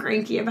so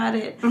cranky about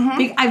it.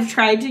 I've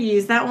tried to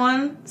use that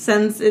one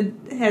since it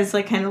has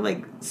like kind of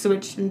like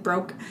switched and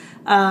broke.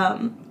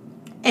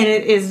 And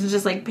it is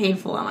just like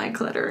painful on my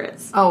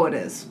clitoris. Oh, it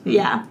is.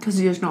 Yeah. Because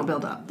there's no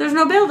buildup. There's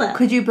no buildup.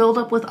 Could you build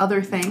up with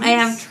other things? I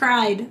have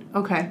tried.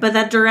 Okay. But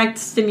that direct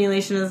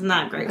stimulation is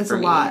not great for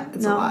me.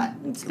 It's a lot.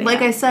 It's bad.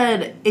 Like I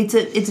said,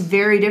 it's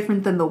very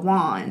different than the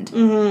wand.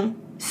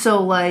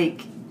 So,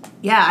 like,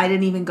 yeah, I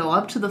didn't even go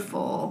up to the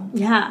full.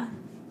 Yeah.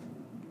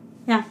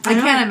 Yeah. I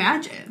can't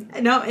imagine.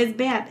 No, it's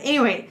bad.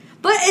 Anyway,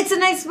 but it's a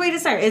nice way to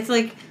start. It's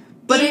like,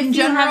 but if in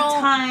general, you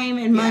have time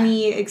and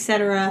money,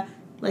 etc.,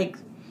 like,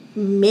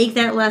 make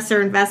that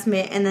lesser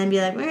investment and then be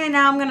like, okay,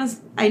 now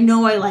I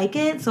know I like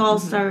it, so I'll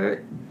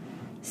start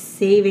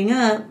saving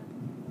up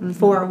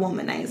for a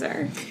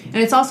womanizer. And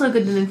it's also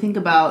good to think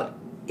about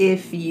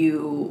if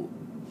you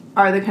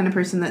are the kind of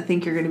person that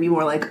think you're going to be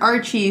more like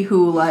Archie,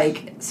 who,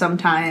 like,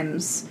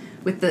 sometimes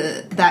with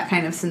that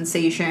kind of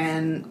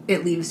sensation,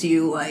 it leaves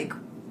you, like,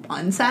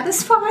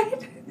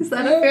 unsatisfied. Is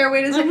that a fair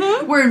way to say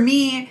it? Where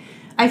me,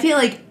 I feel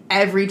like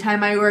every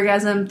time I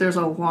orgasm, there's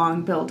a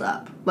long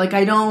build-up. Like,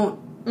 I don't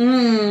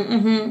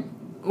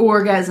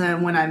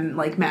orgasm when I'm,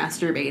 like,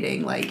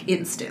 masturbating, like,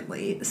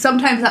 instantly.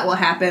 Sometimes that will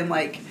happen,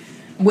 like,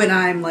 when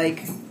I'm,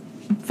 like,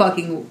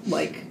 fucking,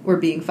 like, or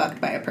being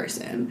fucked by a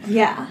person.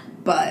 Yeah.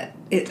 But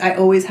I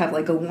always have,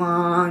 like, a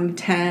long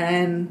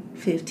 10,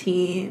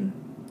 15,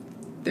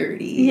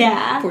 30,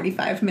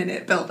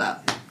 45-minute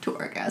build-up to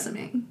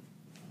orgasming.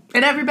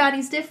 And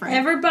everybody's different.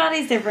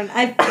 Everybody's different.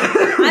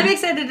 I'm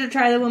excited to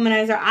try the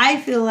Womanizer. I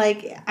feel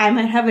like I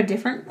might have a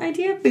different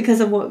idea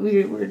because of what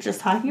we were just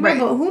talking about,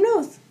 but who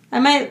knows? I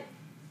might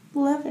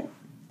love it.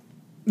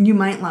 You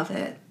might love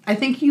it. I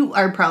think you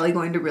are probably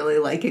going to really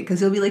like it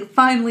because you'll be like,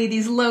 finally,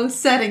 these low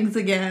settings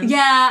again.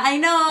 Yeah, I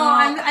know.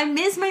 I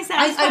miss my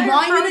satisfier. I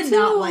want you to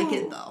not like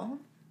it, though.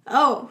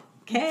 Oh,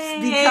 okay.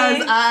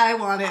 Because I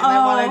want it, and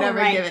I want to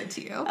never give it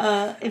to you.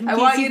 I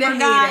want you to hate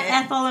it.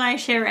 Ethel and I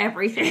share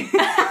everything.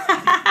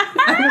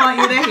 I want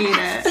you to hate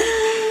it.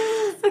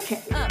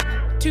 Okay. Up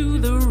to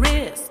the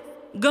wrist,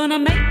 gonna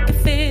make a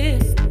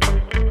fist.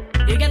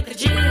 You get the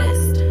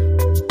gist.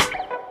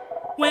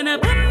 When I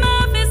put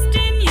my fist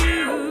in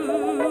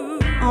you.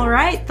 All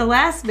right, the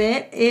last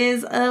bit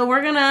is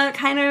we're gonna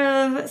kind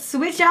of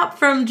switch up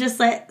from just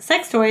like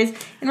sex toys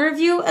and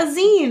review a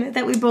zine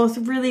that we both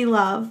really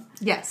love.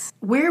 Yes.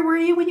 Where were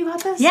you when you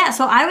got this? Yeah,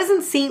 so I was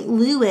in St.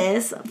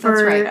 Louis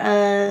for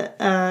a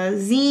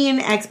zine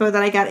expo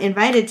that I got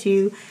invited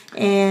to,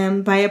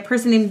 and by a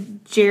person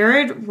named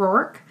Jared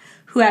Rourke,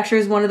 who actually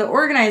was one of the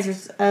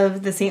organizers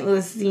of the St.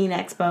 Louis Zine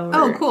Expo.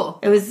 Oh, cool.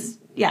 It was,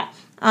 it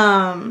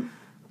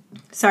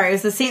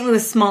was the St.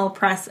 Louis Small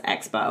Press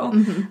Expo.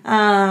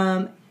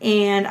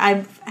 And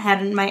I've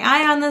had my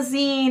eye on the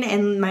zine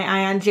and my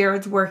eye on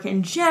Jared's work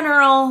in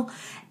general,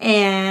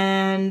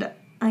 and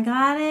I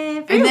got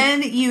it. And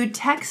then you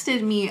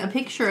texted me a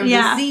picture of the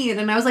zine,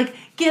 and I was like,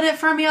 get it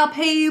from me, I'll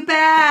pay you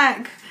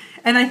back.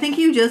 And I think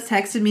you just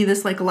texted me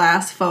this, like,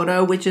 last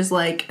photo, which is,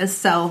 like, a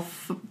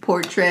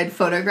self-portrait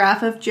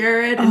photograph of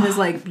Jared and his,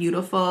 like,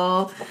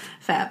 beautiful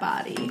fat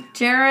body.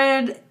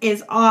 Jared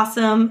is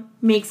awesome,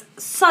 makes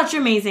such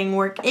amazing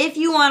work. If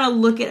you want to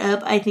look it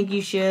up, I think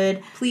you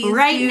should. Please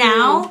right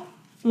now,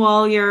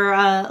 while you're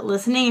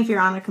listening, if you're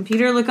on a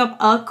computer, look up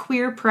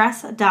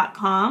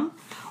aqueerpress.com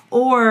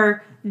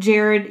or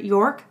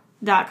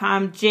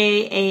jaredrourke.com,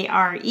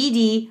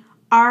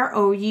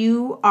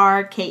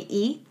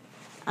 JaredRourke.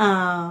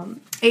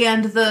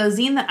 And the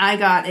zine that I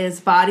got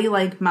is Body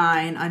Like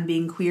Mine on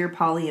Being Queer,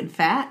 Poly, and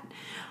Fat.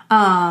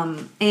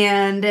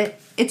 And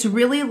it's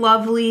really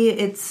lovely.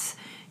 It's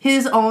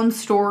his own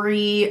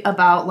story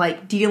about,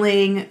 like,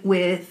 dealing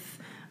with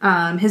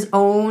his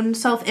own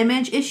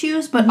self-image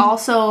issues, but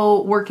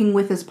also working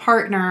with his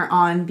partner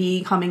on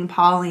becoming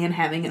poly and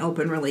having an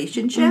open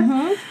relationship.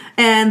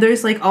 And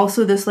there's, like,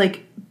 also this,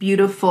 like,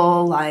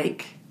 beautiful,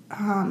 like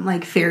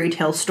fairy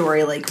tale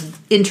story, like,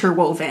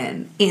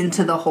 interwoven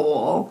into the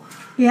whole,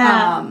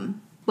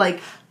 like,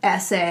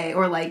 essay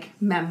or, like,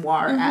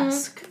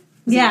 memoir-esque.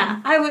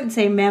 Yeah, I would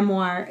say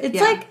memoir.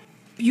 It's, like,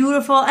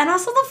 beautiful. And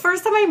also the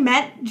first time I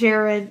met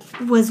Jared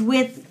was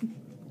with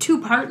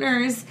two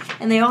partners,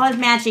 and they all had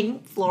matching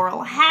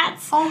floral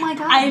hats. Oh my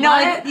god! I know.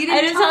 What? You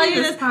didn't tell me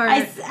this part.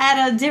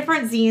 At a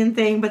different zine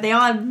thing, but they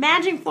all had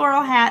matching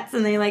floral hats,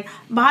 and they, like,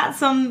 bought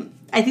some.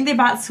 I think they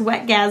bought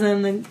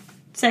Sweatgasm, the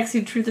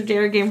Sexy Truth of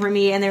Jared game for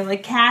me, and they were,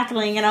 like,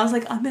 cackling, and I was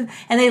like, and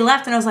they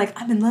left, and I was like,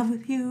 I'm in love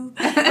with you,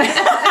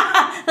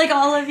 like,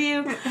 all of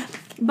you.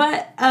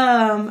 But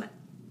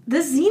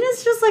this zine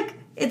is just, like,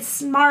 it's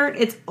smart,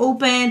 it's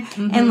open,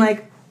 and,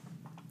 like,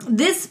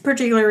 this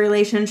particular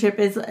relationship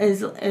is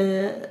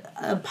a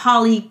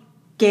poly,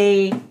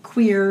 gay,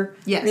 queer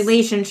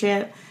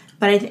relationship,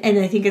 but I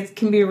think it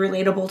can be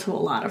relatable to a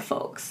lot of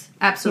folks.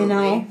 Absolutely, you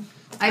know?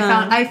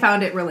 I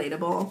found it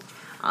relatable.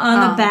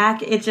 On the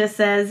back, it just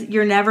says,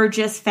 "You're never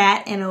just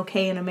fat and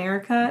okay in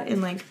America,"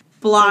 in, like,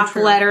 block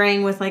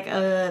lettering with, like,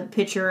 a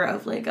picture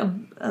of, like,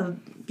 a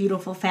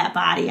beautiful fat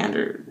body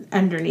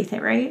underneath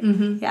it, right?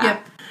 Yeah.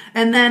 Yep.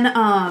 And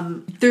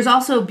then there's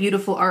also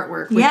beautiful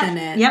artwork within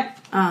it. Yep.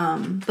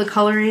 The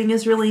coloring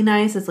is really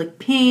nice. It's, like,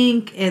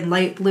 pink and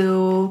light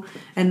blue,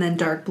 and then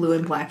dark blue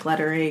and black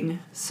lettering.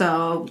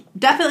 So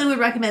definitely would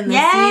recommend this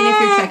zine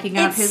if you're checking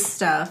out his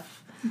stuff.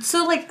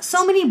 So, like,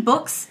 so many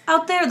books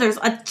out there. There's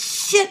a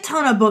shit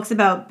ton of books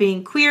about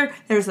being queer.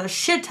 There's a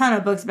shit ton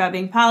of books about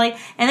being poly.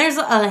 And there's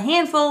a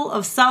handful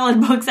of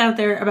solid books out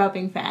there about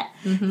being fat.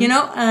 You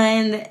know?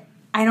 And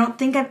I don't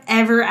think I've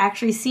ever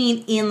actually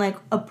seen in, like,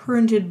 a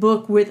printed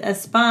book with a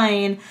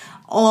spine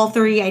all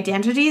three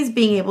identities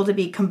being able to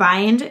be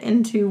combined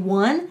into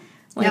one.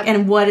 Like,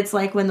 and what it's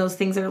like when those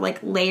things are, like,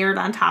 layered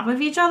on top of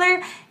each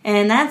other.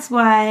 And that's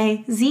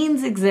why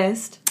zines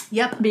exist.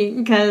 Yep.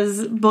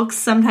 Because books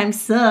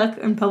sometimes suck,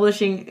 and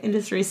publishing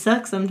industry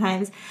sucks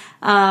sometimes.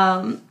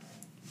 And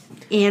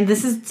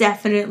this is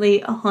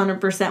definitely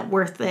 100%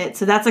 worth it.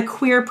 So that's a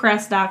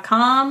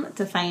queerpress.com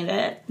to find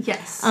it.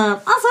 Yes.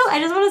 Also, I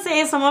just want to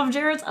say some of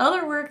Jared's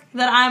other work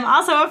that I'm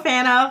also a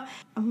fan of.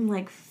 I'm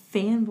like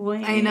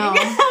fanboy. I know.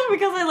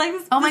 Because I like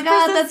this. Oh my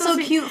god, that's so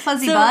cute.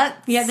 Fuzzy butts.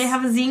 Yeah, they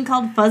have a zine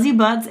called Fuzzy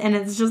Butts, and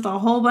it's just a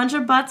whole bunch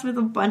of butts with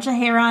a bunch of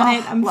hair on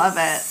it. I'm love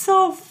it.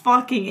 So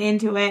fucking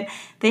into it.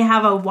 They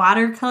have a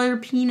watercolor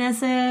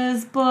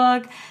penises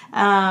book.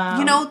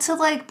 To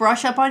like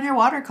brush up on your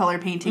watercolor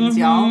paintings,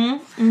 y'all.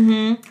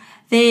 Mm-hmm.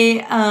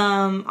 They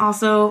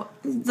also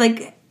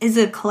like is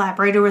a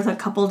collaborator with a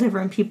couple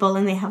different people,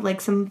 and they have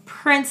like some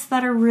prints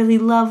that are really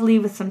lovely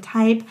with some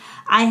type.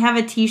 I have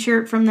a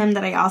t-shirt from them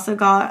that I also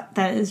got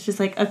that is just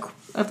like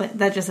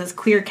that just says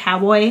queer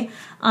cowboy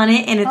on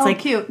it, and it's like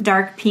cute.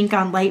 Dark pink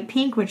on light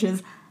pink, which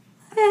is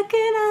fucking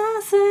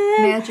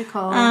awesome.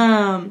 Magical.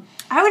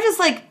 I would just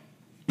like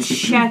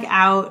check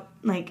out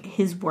like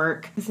his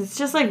work. It's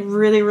just like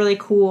really, really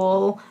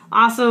cool.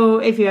 Also,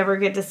 if you ever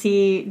get to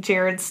see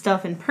Jared's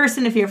stuff in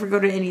person, if you ever go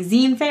to any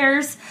zine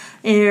fairs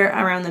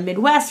around the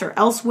Midwest or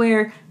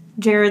elsewhere,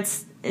 Jared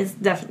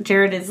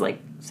is like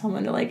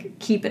someone to like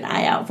keep an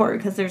eye out for,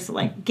 because there's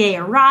like gay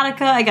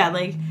erotica. I got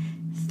like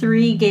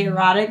 3 gay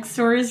erotic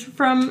stories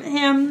from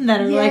him that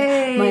are like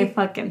my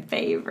fucking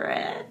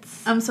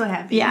favorites. I'm so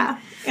happy. Yeah.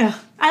 Ugh.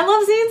 I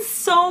love zines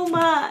so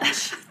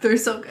much. They're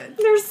so good.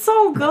 They're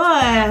so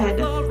good.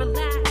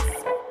 Relax.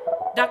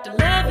 Dr.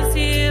 Love is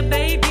here,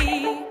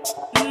 baby.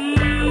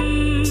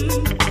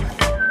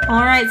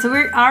 All right, so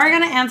we are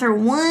going to answer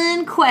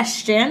one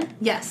question.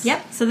 Yes.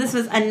 Yep. So this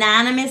was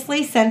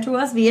anonymously sent to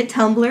us via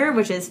Tumblr,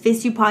 which is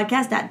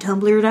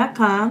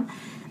fistyoupodcast.tumblr.com.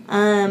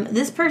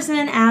 This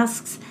person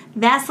asks,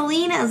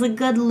 Vaseline as a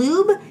good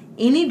lube,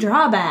 any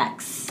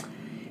drawbacks?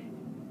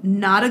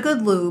 Not a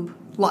good lube.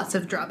 Lots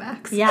of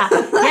drawbacks. Yeah.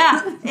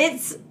 Yeah.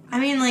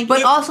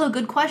 But also a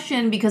good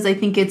question, because I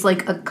think it's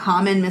like a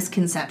common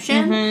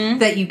misconception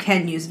that you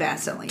can use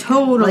Vaseline.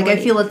 Totally. Like I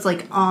feel it's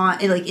like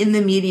in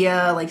the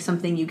media, like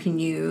something you can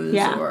use.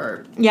 Yeah.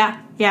 Or Yeah.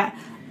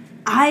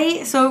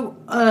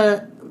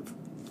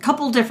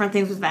 Couple different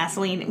things with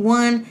Vaseline.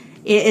 One,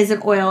 it is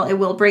an oil. It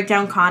will break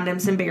down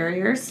condoms and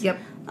barriers. Yep.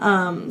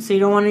 So you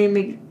don't want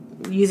to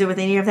use it with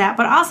any of that.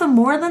 But also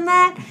more than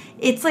that,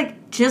 it's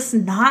like just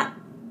not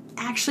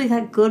actually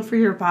that good for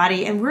your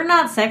body. And we're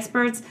not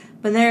sexperts,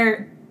 but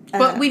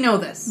but we know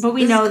this.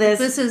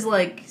 This is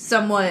like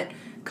somewhat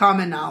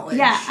common knowledge.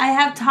 Yeah, I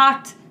have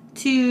talked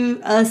to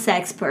a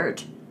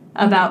sexpert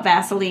about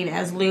Vaseline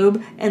as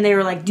lube, and they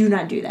were like, do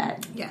not do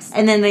that. Yes.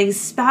 And then they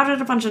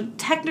spouted a bunch of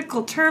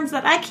technical terms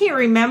that I can't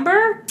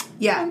remember.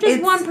 Yeah. I'm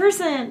just one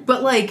person.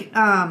 But like,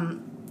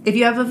 if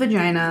you have a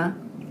vagina,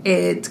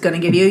 it's going to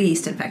give you a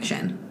yeast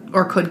infection.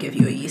 Or could give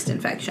you a yeast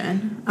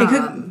infection. It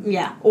could,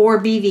 or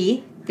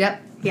BV.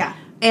 Yep. Yeah.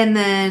 And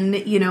then,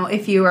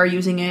 if you are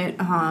using it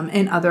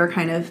in other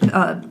kind of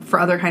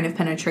for other kind of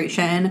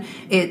penetration,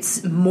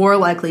 it's more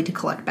likely to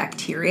collect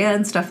bacteria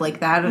and stuff like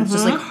that. And it's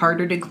just like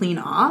harder to clean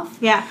off.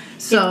 Yeah.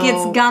 So it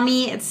gets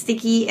gummy. It's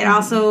sticky. It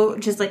also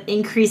just like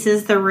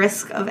increases the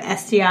risk of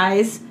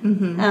STIs.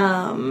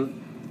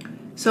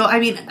 So I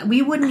mean,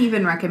 we wouldn't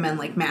even recommend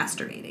like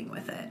masturbating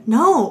with it.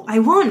 No, I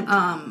won't.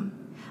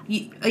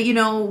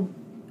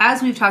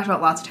 As we've talked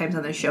about lots of times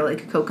on this show,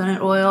 like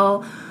coconut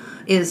oil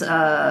is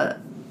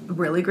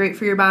really great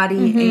for your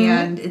body,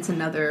 and it's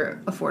another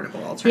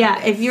affordable alternative.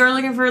 Yeah, if you're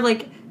looking for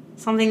like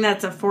something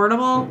that's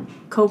affordable,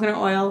 coconut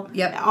oil.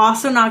 Yep.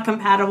 Also not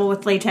compatible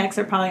with latex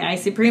or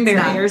polyisoprene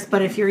barriers,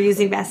 but if you're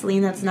using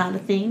Vaseline, that's not a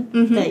thing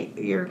that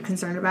you're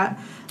concerned about.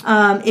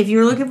 If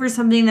you're looking for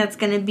something that's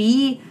going to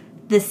be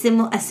a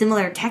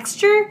similar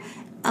texture,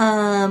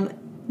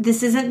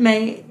 this isn't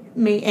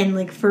and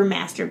like for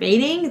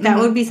masturbating, that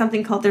would be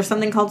something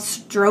called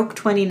Stroke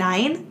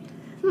 29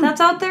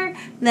 that's out there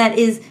that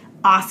is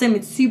awesome.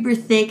 It's super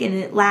thick and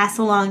it lasts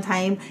a long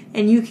time,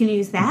 and you can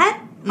use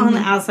that on the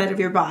outside of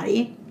your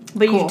body,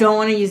 but you don't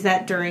want to use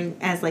that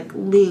as like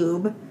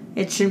lube.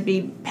 It shouldn't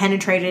be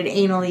penetrated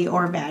anally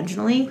or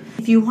vaginally.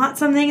 If you want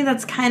something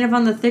that's kind of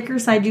on the thicker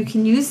side, you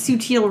can use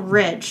Sutil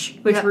Rich,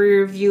 which we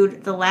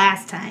reviewed the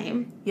last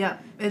time.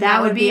 Yep. And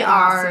that would be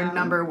our awesome.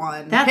 number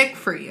one pick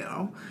for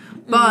you.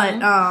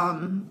 But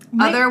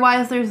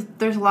otherwise,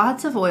 there's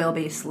lots of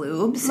oil-based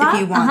lubes if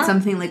you want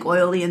something like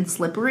oily and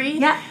slippery.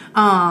 Yeah.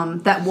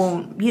 That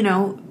won't,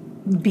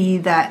 be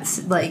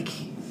that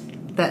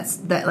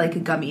like a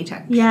gummy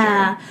texture.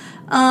 Yeah.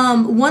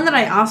 One that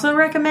I also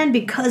recommend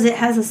because it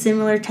has a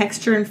similar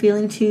texture and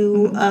feeling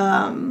to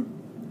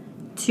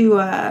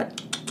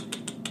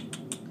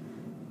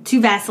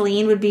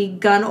Vaseline would be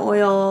Gun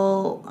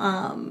Oil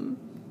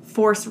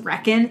Force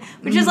Reckon,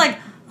 which is like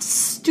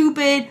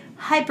stupid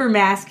hyper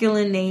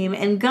masculine name,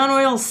 and gun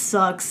oil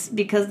sucks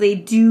because they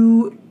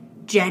do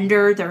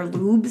gender their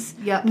lubes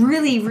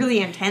really, really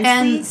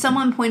intensely. And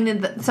someone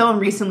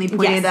recently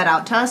pointed that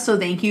out to us, so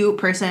thank you,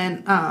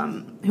 person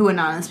who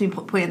anonymously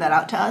pointed that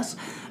out to us,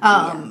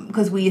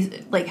 because we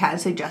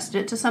had suggested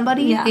it to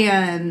somebody,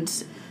 and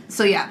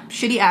so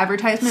shitty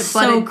advertisement,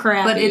 so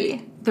crappy.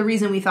 But the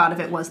reason we thought of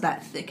it was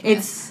that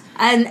thickness.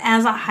 And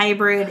as a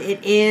hybrid,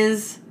 it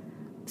is.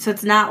 So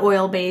it's not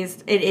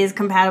oil-based. It is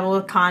compatible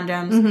with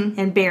condoms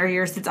and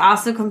barriers. It's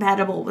also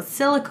compatible with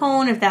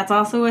silicone, if that's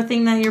also a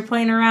thing that you're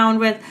playing around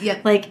with.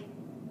 Yep.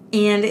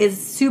 And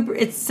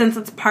since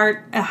it's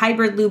a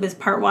hybrid lube is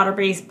part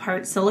water-based,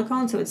 part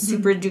silicone, so it's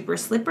super duper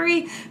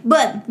slippery.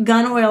 But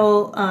gun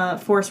oil,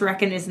 Force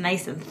Reckon, is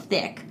nice and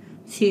thick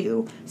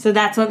too. So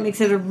that's what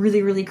makes it a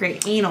really, really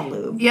great anal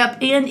lube.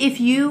 Yep. And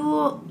if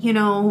you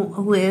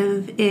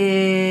live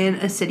in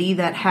a city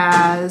that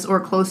has, or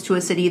close to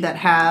a city that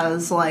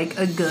has,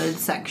 a good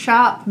sex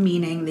shop,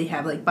 meaning they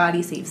have,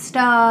 body safe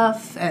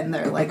stuff, and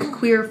they're,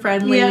 queer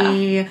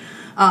friendly,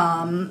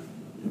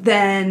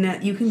 then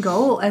you can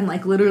go and,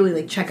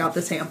 literally, check out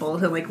the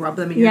samples and, rub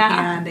them in your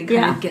hand and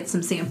kind of get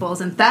some samples.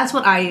 And that's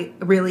what I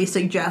really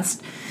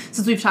suggest,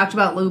 since we've talked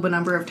about lube a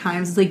number of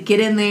times, is,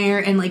 get in there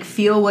and,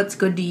 feel what's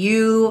good to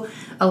you.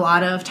 A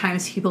lot of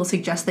times people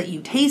suggest that you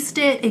taste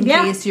it in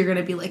case you're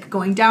going to be,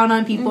 going down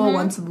on people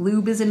once the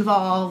lube is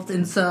involved.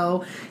 And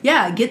so,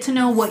 get to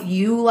know what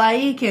you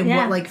like and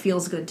what,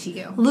 feels good to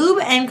you.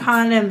 Lube and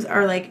condoms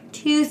are,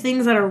 two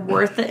things that are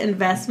worth the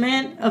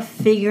investment of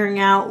figuring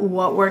out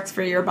what works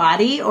for your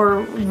body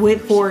or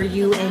for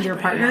you and your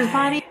partner's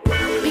body.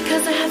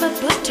 Because I have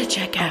a book to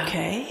check out.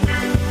 Okay.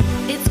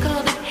 It's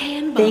called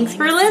Handballing. Thanks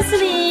for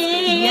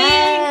listening.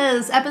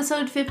 Yes,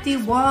 episode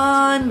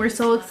 51. We're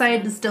so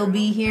excited to still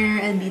be here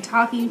and be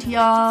talking to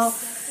y'all.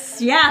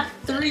 Yeah,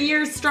 3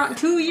 years strong,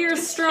 2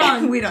 years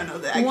strong. We don't know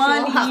the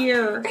actual 1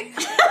 year.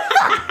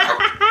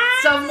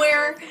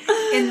 Somewhere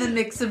in the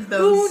mix of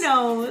those. Who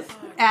knows?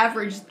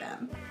 Average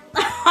them.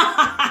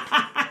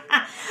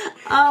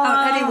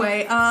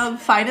 Anyway,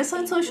 find us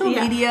on social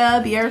media.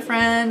 Be our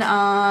friend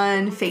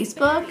on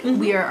Facebook.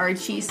 We are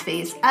Archie's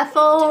Face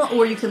Ethel,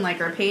 or you can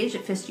like our page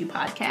at Fist You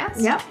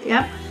Podcast. Yep.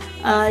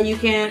 You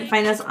can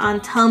find us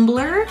on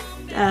Tumblr,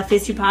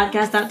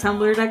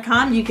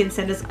 fistyoupodcast.tumblr.com. You can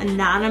send us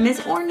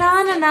anonymous or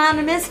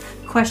non-anonymous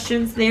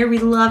questions there. We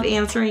love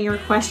answering your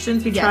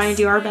questions. We try and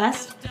do our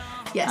best.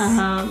 Yes.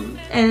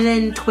 And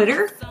then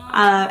Twitter,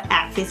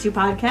 at Fist You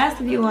Podcast,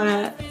 if you want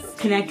to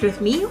connect with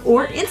me,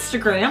 or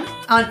Instagram.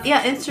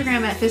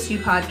 Instagram at Fist You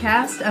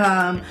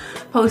Podcast.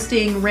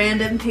 Posting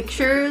random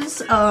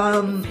pictures.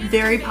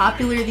 Very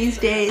popular these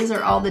days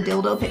are all the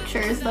dildo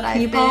pictures that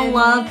People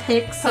love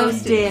pics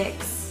of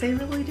dicks. They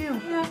really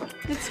do. Yeah,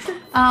 it's true.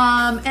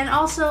 And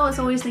also, as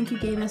always, thank you,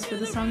 Gamus, for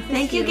the song.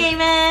 Thank you,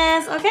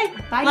 Gamus. Okay.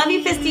 Bye. Love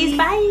you, Fisties.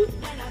 Bye.